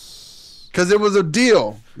Bruce. Because it was a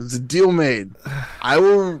deal. It was a deal made. I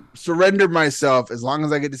will surrender myself as long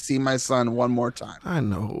as I get to see my son one more time. I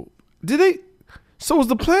know. So was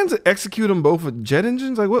the plan to execute them both with jet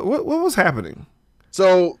engines? Like what was happening?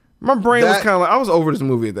 So my brain was kind of like, I was over this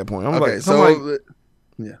movie at that point. I'm okay,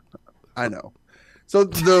 yeah, I know. So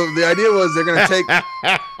the idea was they're going to take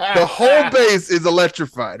the whole base is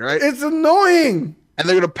electrified, right? It's annoying. And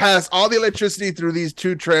they're going to pass all the electricity through these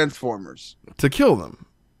two transformers to kill them.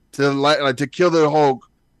 To kill the Hulk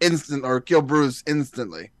kill Bruce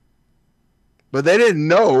instantly. But they didn't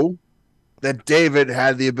know that David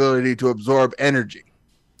had the ability to absorb energy.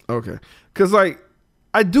 Okay. Because like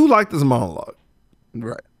I do like this monologue.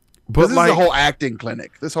 Right. But this is a whole acting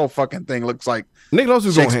clinic. This whole fucking thing looks like Nick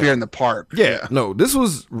Nolte's Shakespeare in the Park. Yeah. No, this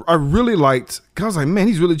was I really liked because I was like, man,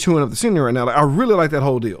 he's really chewing up the scenery right now. Like, I really like that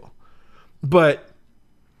whole deal. But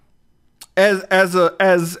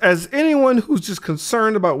as anyone who's just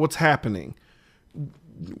concerned about what's happening,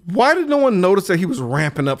 why did no one notice that he was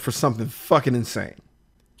ramping up for something fucking insane?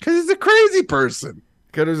 Because he's a crazy person.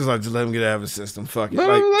 Because it's just like, just let him get out of his system. Fuck it.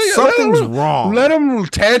 Something's wrong. Let him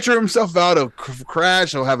tantrum himself out of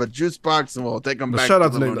crash. He'll have a juice box and we'll take him back shout to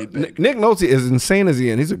out the to loony bin. Nick Nolte, as insane as he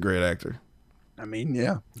is, he's a great actor. I mean,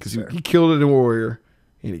 yeah. Because he killed it in Warrior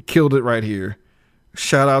and he killed it right here.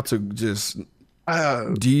 Shout out to just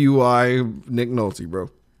DUI Nick Nolte, bro.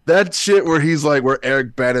 That shit where he's like, where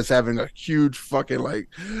Eric Bana's having a huge fucking like,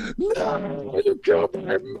 no, you killed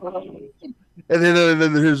my mom. And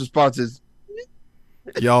then his response is,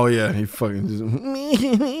 yo, yeah, he fucking just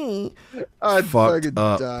I fucking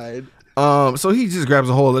died. So he just grabs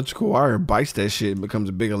a whole electrical wire and bites that shit and becomes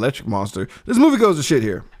a big electric monster. This movie goes to shit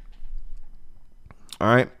here.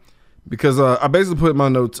 All right. Because I basically put in my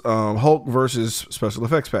notes Hulk versus special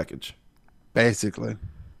effects package. Basically.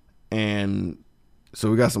 And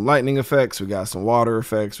so we got some lightning effects, we got some water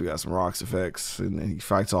effects, we got some rocks effects, and then he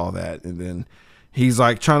fights all that. And then he's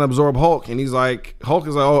like trying to absorb Hulk, and he's like, Hulk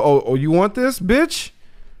is like, oh, you want this, bitch?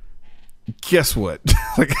 Guess what?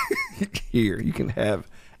 Like, here, you can have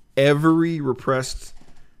every repressed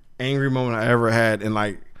angry moment I ever had, and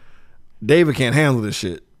like David can't handle this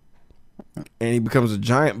shit. And he becomes a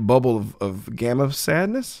giant bubble of gamma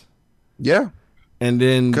sadness. Yeah. And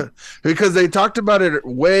then because they talked about it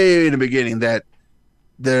way in the beginning that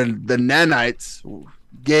the nanites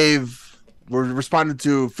were responded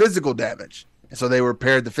to physical damage, and so they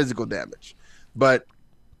repaired the physical damage. but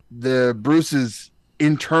the Bruce's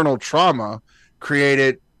internal trauma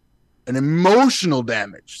created an emotional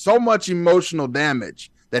damage, so much emotional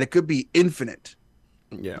damage that it could be infinite.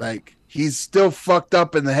 Yeah. Like he's still fucked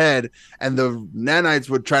up in the head, and the nanites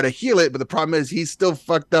would try to heal it, but the problem is he's still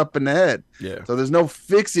fucked up in the head. Yeah. So there's no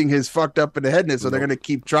fixing his fucked up in the headness, so they're gonna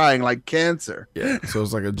keep trying like cancer. Yeah. So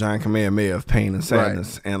it's like a giant Kamehameha of pain and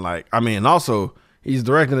sadness. Right. And like, I mean, also he's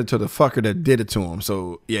directing it to the fucker that did it to him.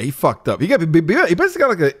 So yeah, he fucked up. He basically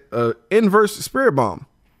got like a inverse spirit bomb.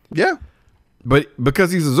 Yeah. But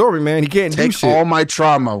because he's absorbing, man, he can't do shit. Take all my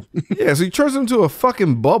trauma. Yeah, so he turns into a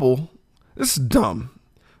fucking bubble. This is dumb.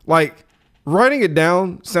 Like, writing it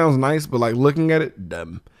down sounds nice, but like looking at it,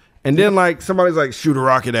 dumb. And then like somebody's like, shoot a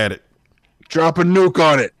rocket at it. Drop a nuke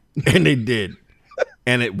on it. And they did.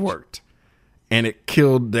 And it worked. And it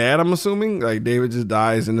killed Dad, I'm assuming. Like David just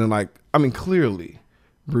dies, and then like, I mean, clearly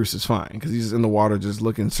Bruce is fine because he's in the water just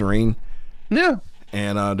looking serene. Yeah.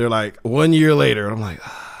 And they're like, 1 year later, and I'm like,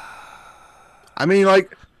 I mean,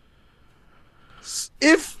 like,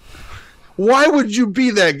 why would you be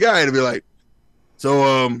that guy to be like,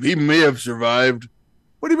 so he may have survived?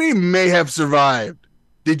 What do you mean may have survived?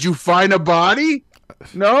 Did you find a body?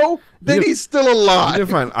 No? Then he's still alive. You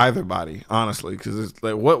didn't find either body, honestly, because it's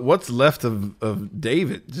like what's left of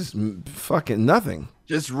David? Just fucking nothing.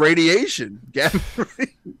 Just radiation. Gamma.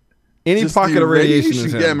 Any just pocket of radiation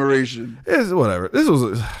is gamma radiation. It's whatever. This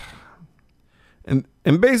was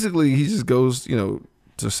and basically he just goes, to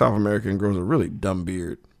South America and grows a really dumb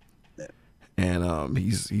beard. And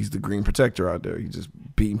he's the Green Protector out there. He just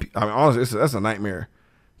beating. I mean, honestly, that's a nightmare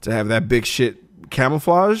to have that big shit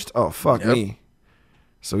camouflaged. Oh fuck me.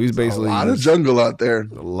 So he's basically a lot of jungle out there.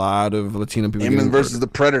 A lot of Latino people. Him versus the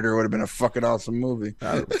Predator would have been a fucking awesome movie.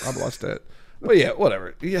 I'd watch that. But yeah,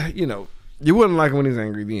 whatever. Yeah, you wouldn't like him when he's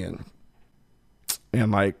angry. The end.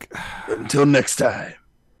 And like, until next time.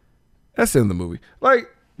 That's in the movie.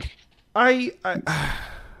 Like, I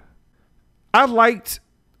liked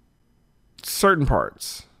certain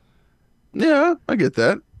parts. Yeah, I get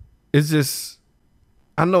that. It's just,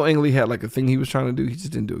 I know Ang Lee had like a thing he was trying to do. He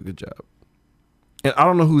just didn't do a good job. And I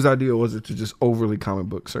don't know whose idea was it to just overly comic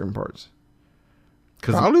book certain parts.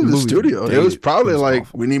 Probably the studio. It was probably like,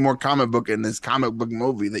 awful. We need more comic book in this comic book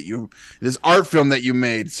movie this art film that you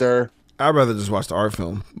made, sir. I'd rather just watch the art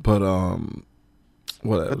film, but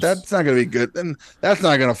what else? But that's not going to be good. Then that's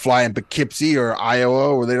not going to fly in Poughkeepsie or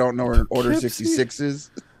Iowa, where they don't know where Order 66 is.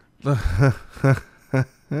 I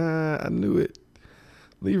knew it.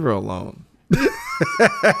 Leave her alone.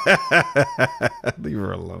 Leave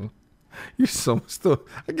her alone. You're still.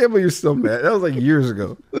 I can't believe you're still mad. That was like years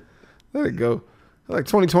ago. Let it go. Like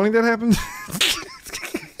 2020, that happened.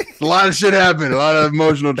 A lot of shit happened. A lot of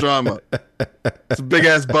emotional trauma. It's a big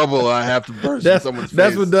ass bubble I have to burst in someone's face.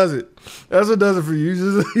 That's what does it. That's what does it for you.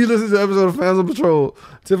 You listen to an episode of Fans on Patrol.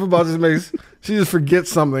 Tiff about just makes she just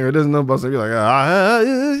forgets something or doesn't know about something. You're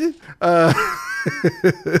like,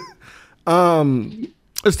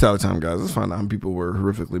 it's tally time, guys. Let's find out how people were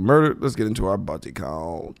horrifically murdered. Let's get into our body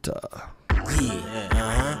count.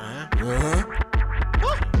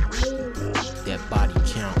 That body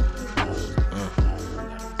count.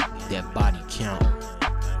 That body count.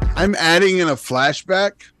 I'm adding in a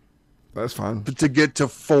flashback. That's fine. To get to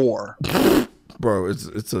 4. Bro,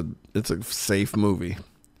 it's a safe movie.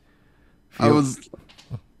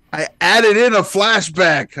 I added in a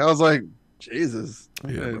flashback. I was like, Jesus.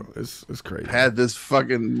 Yeah, bro, it's crazy. Had this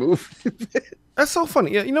fucking movie. That's so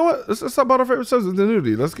funny. Yeah, you know what? Let's talk about our favorite substance, the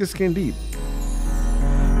nudity. Let's get skin deep.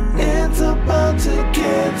 It's about to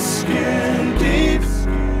get skin deep.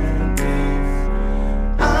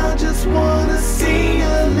 I just wanna see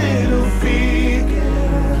a little feet.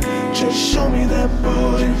 Just show me that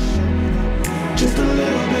booty. Just a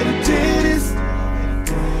little bit of titties.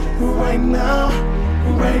 Right now,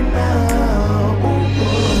 right now.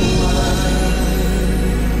 Ooh,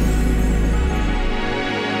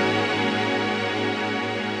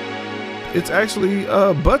 It's actually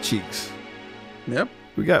butt cheeks. Yep.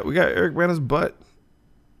 We got Eric Bana's butt.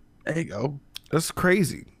 There you go. That's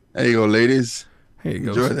crazy. There you go, ladies. Here you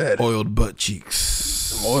go. Enjoy that. Oiled butt cheeks.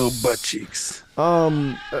 Some oiled butt cheeks.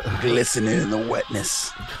 Glistening in the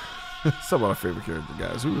wetness. It's about our favorite character,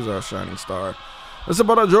 guys. Who was our shining star? It's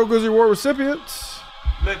about our Joe Grizzly Award recipients.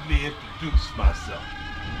 Let me introduce myself.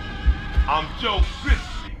 I'm Joe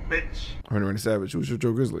Grizzly, bitch. Randy Savage. Who's your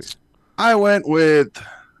Joe Grizzly? I went with,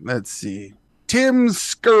 let's see, Tim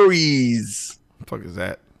Scurries. What the fuck is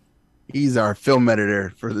that? He's our film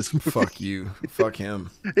editor for this movie. Fuck you. Fuck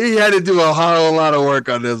him. He had to do a whole lot of work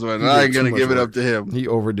on this one. I ain't going to give it up to him. He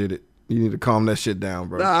overdid it. You need to calm that shit down,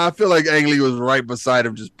 bro. Nah, I feel like Ang Lee was right beside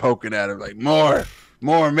him, just poking at him, like more,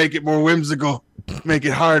 make it more whimsical, make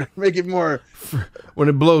it hard, make it more. When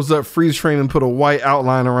it blows up, freeze frame and put a white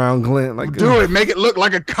outline around Glenn. Like, Do it, make it look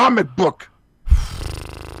like a comic book.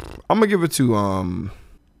 I'm gonna give it to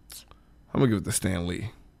Stan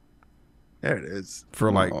Lee. There it is.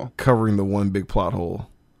 For like covering the one big plot hole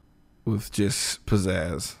with just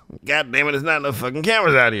pizzazz. God damn it, there's not enough fucking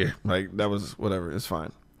cameras out here. Like, that was whatever. It's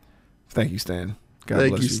fine. Thank you, Stan. God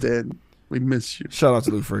Thank bless you, Stan. We miss you. Shout out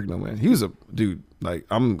to Lou Ferrigno, man. He was a dude. Like,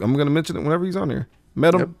 I'm gonna mention it whenever he's on here.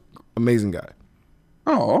 Met him. Yep. Amazing guy.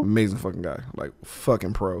 Oh, amazing fucking guy. Like,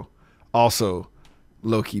 fucking pro. Also,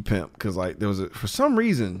 low key pimp. Cause like there was for some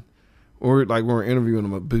reason, or like when we were interviewing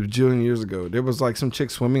him a bajillion years ago, there was like some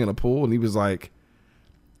chick swimming in a pool, and he was like,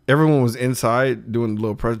 everyone was inside doing the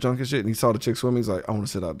little press junk and shit, and he saw the chick swimming. He's like, I want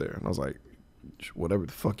to sit out there, and I was like, whatever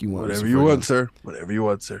the fuck you want. Whatever you want, sir. Whatever you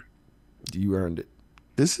want, sir. You earned it.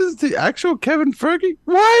 This is the actual Kevin Feige?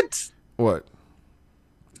 What? What?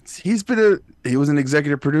 He was an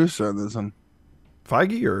executive producer on this one.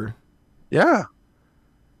 Feige or? Yeah.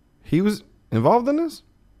 He was involved in this?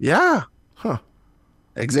 Yeah. Huh.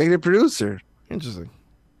 Executive producer. Interesting.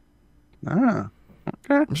 Ah.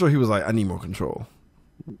 Okay. I'm sure he was like, I need more control.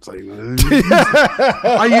 It's like,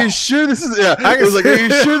 are you sure this is? Yeah. I was like, are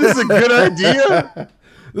you sure this is a good idea?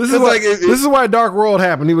 This is like this is why Dark World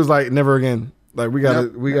happened. He was like, never again. Like we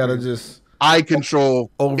gotta just. I control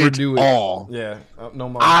overdo it all. Yeah. No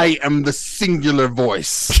more. I am the singular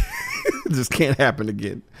voice. It just can't happen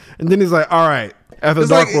again. And then he's like, all right. After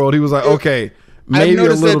Dark World, he was like, okay. Maybe I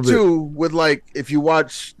noticed a little that too with like if you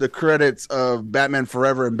watch the credits of Batman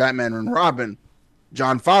Forever and Batman and Robin,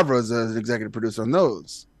 Jon Favreau is an executive producer on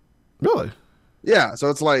those. Really? Yeah. So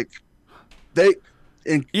it's like these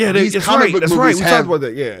that's comic book movies movies we have, talked about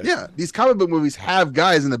that. Yeah. Yeah. These comic book movies have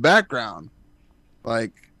guys in the background,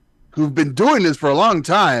 like who've been doing this for a long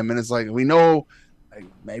time, and it's like we know, like,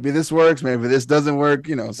 maybe this works, maybe this doesn't work,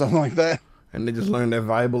 something like that. And they just learned that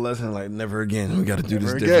valuable lesson, like, never again. We got to do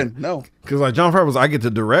this again. different. No. Because, like, Jon Favreau was, I get to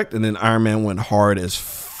direct, and then Iron Man went hard as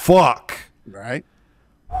fuck. Right.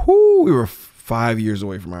 Whoo, we were 5 years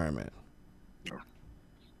away from Iron Man.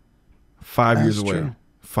 5 years away. True.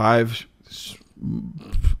 5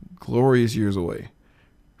 glorious years away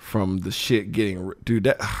from the shit getting... Dude,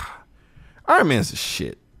 that... Iron Man's the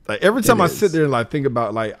shit. Like, every time I sit there and, like, think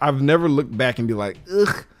about, like, I've never looked back and be like,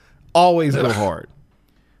 ugh, always go hard.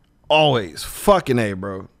 Always. Fucking A,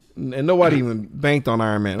 bro. And nobody even banked on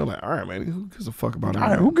Iron Man. They're like, Iron Man, who gives a fuck about Iron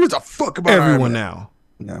Man? Who gives a fuck about everyone Iron Man?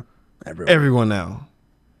 Now? No. Everyone now.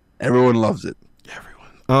 Everyone loves it.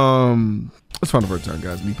 Everyone. Let's find the first time,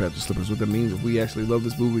 guys. Knee pads or slippers. What that means, if we actually love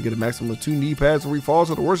this movie, we get a maximum of 2 knee pads where we fall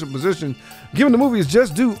to the worship position, given the movie is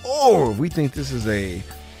just due, or if we think this is a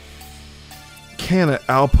can of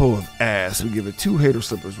Alpo of ass, we give it 2 hater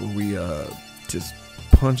slippers where we just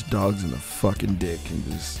punch dogs in the fucking dick and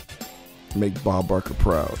just make Bob Barker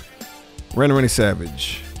proud. Randy Randy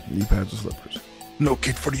Savage, knee pads or slippers. No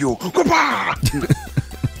kick for you. Goodbye.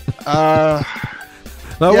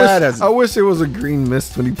 I wish it was a green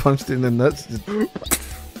mist when he punched it in the nuts.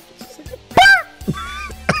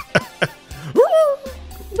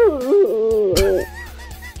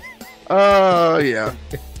 Yeah.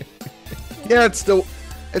 Yeah,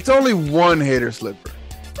 it's only 1 hater slipper.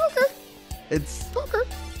 Okay.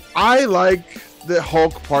 I like the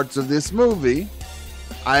Hulk parts of this movie.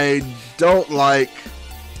 I don't like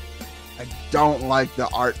the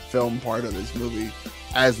art film part of this movie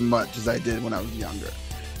as much as I did when I was younger.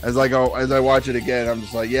 As I watch it again, I'm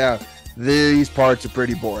just like, yeah, these parts are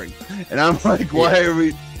pretty boring. And I'm like, why are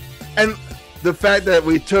we? And the fact that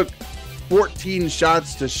we took 14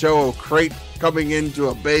 shots to show a crate coming into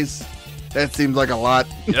a base, that seems like a lot.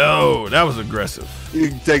 Yo, that was aggressive. You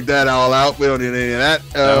can take that all out. We don't need any of that.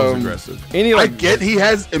 That was aggressive. I get he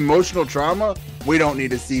has emotional trauma. We don't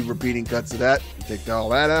need to see repeating cuts of that. Take all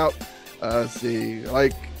that out. See,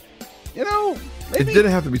 like, it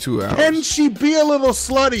didn't have to be 2 hours. Can she be a little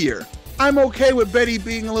sluttier? I'm okay with Betty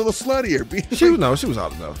being a little sluttier. She was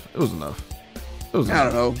out enough. It was enough. I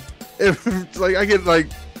don't know. If like I get like,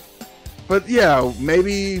 but yeah,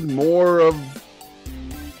 maybe more of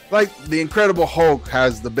like the Incredible Hulk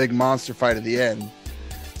has the big monster fight at the end,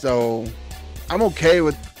 so I'm okay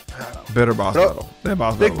with better boss battle. That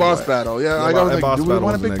big boss battle. Yeah, I was like, do we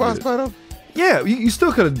want a big boss battle? Yeah, you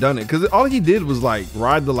still could have done it because all he did was like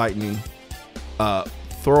ride the lightning,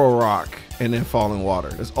 throw a rock, and then fall in water.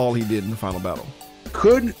 That's all he did in the final battle.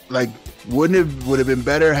 Would have been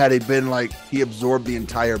better had it been like he absorbed the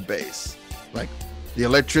entire base, like the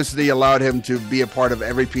electricity allowed him to be a part of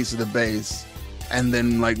every piece of the base, and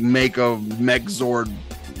then like make a mech Zord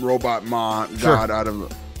robot god out of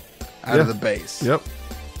the base. Yep.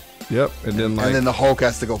 And then the Hulk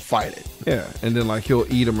has to go fight it. Yeah, and then like he'll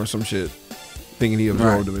eat him or some shit, thinking he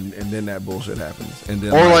absorbed him, and then that bullshit happens. And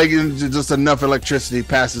then just enough electricity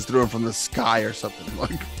passes through him from the sky or something.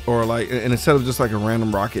 And instead of just like a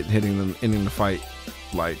random rocket hitting them, ending the fight,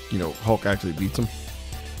 like, you know, Hulk actually beats him.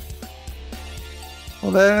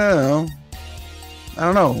 Well, then,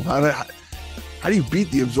 I don't know. How do you beat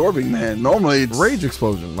the absorbing man? Normally it's rage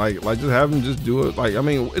explosion. Like just have him just do it. Like, I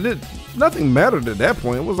mean, nothing mattered at that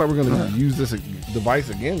point. It was like, we're gonna use this device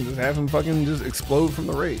again. Just have him fucking just explode from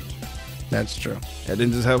the rage. That's true. And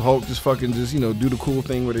then just have Hulk just fucking just, you know, do the cool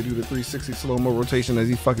thing where they do the 360 slow-mo rotation as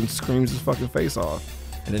he fucking screams his fucking face off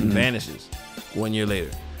and then vanishes 1 year later.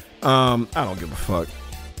 I don't give a fuck.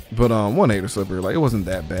 But one hater slipper, like, it wasn't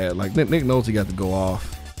that bad. Like, Nick Nolte got to go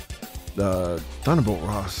off. Thunderbolt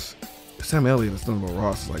Ross, Sam Elliott as Thunderbolt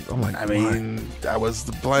Ross, like, I'm like, I mean, that was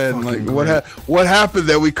the plan. Like, what happened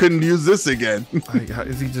that we couldn't use this again? Like,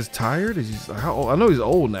 is he just tired? Is he how old? I know he's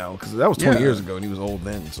old now because that was 20 years ago and he was old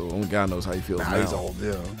then. So only God knows how he feels now. He's old,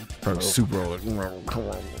 yeah. Probably super old. Like, come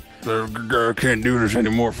on, girl, can't do this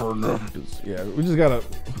anymore for no. Yeah, we just gotta.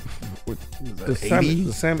 Does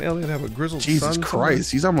Sam Elliott have a grizzled son? Jesus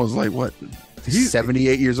Christ, he's almost like what? He's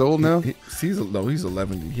 78 years old now. He's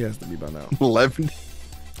 11. He has to be by now. 11.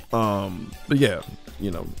 But yeah,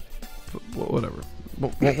 you know, whatever.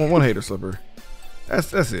 One hater slipper.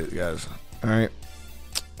 That's it, guys. All right.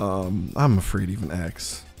 I'm afraid to even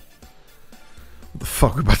ask. What the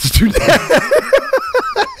fuck we about to do that?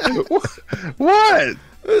 What?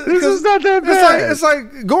 This is not that bad. It's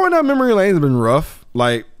like going down memory lane has been rough.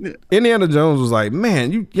 Like, Indiana Jones was like,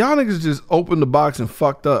 man, y'all niggas just opened the box and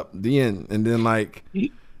fucked up the end. And then like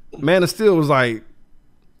Man of Steel was like,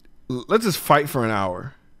 let's just fight for an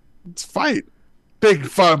hour. Let's fight. Big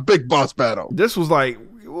boss battle. This was like,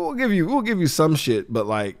 we'll give you some shit, but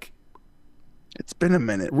like, it's been a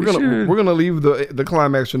minute. We're gonna leave the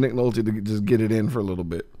climax for Nick Nolte to just get it in for a little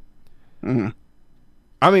bit. Mm-hmm.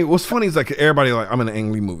 I mean, what's funny is like everybody like, I'm in an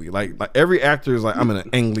Ang Lee movie. Like every actor is like, I'm in an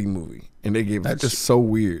Ang Lee movie, and they gave it's just so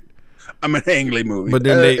weird. I'm in an Ang Lee movie, but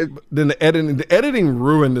then the editing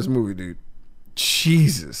ruined this movie, dude.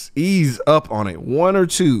 Jesus, ease up on it. 1 or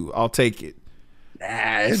 2, I'll take it.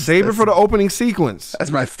 Save it for the opening sequence.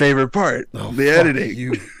 That's my favorite part. The editing.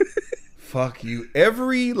 You. Fuck you.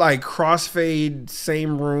 Every like crossfade,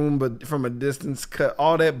 same room, but from a distance cut,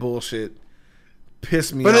 all that bullshit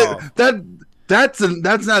pissed me off. That's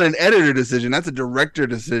not an editor decision. That's a director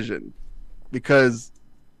decision, because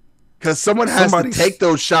someone has to take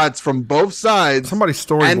those shots from both sides. Somebody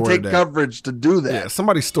storyboarded and take that. coverage to do that. Yeah,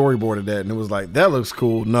 somebody storyboarded that, and it was like, that looks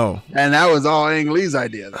cool. No, and that was all Ang Lee's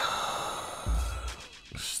idea.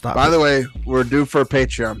 Stop. By the way, we're due for a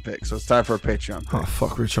Patreon pick, so it's time for a Patreon pick. Oh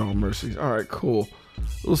fuck, Rich All Mercy. All right, cool.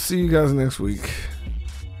 We'll see you guys next week.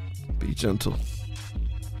 Be gentle.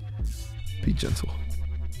 Be gentle.